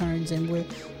Jesus returns and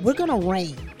we're going to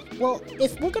reign. Well,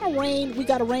 if we're going to reign, we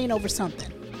got to reign over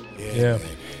something. Yeah.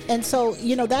 And so,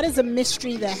 that is a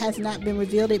mystery that has not been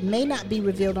revealed. It may not be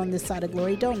revealed on this side of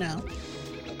glory. Don't know.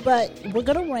 But we're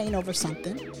going to reign over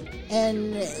something.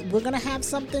 And we're going to have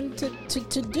something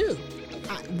to do.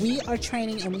 We are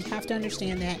training, and we have to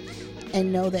understand that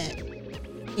and know that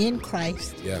in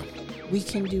Christ, we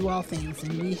can do all things.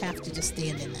 And we have to just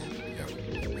stand in that.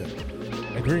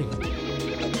 Yeah. Agree.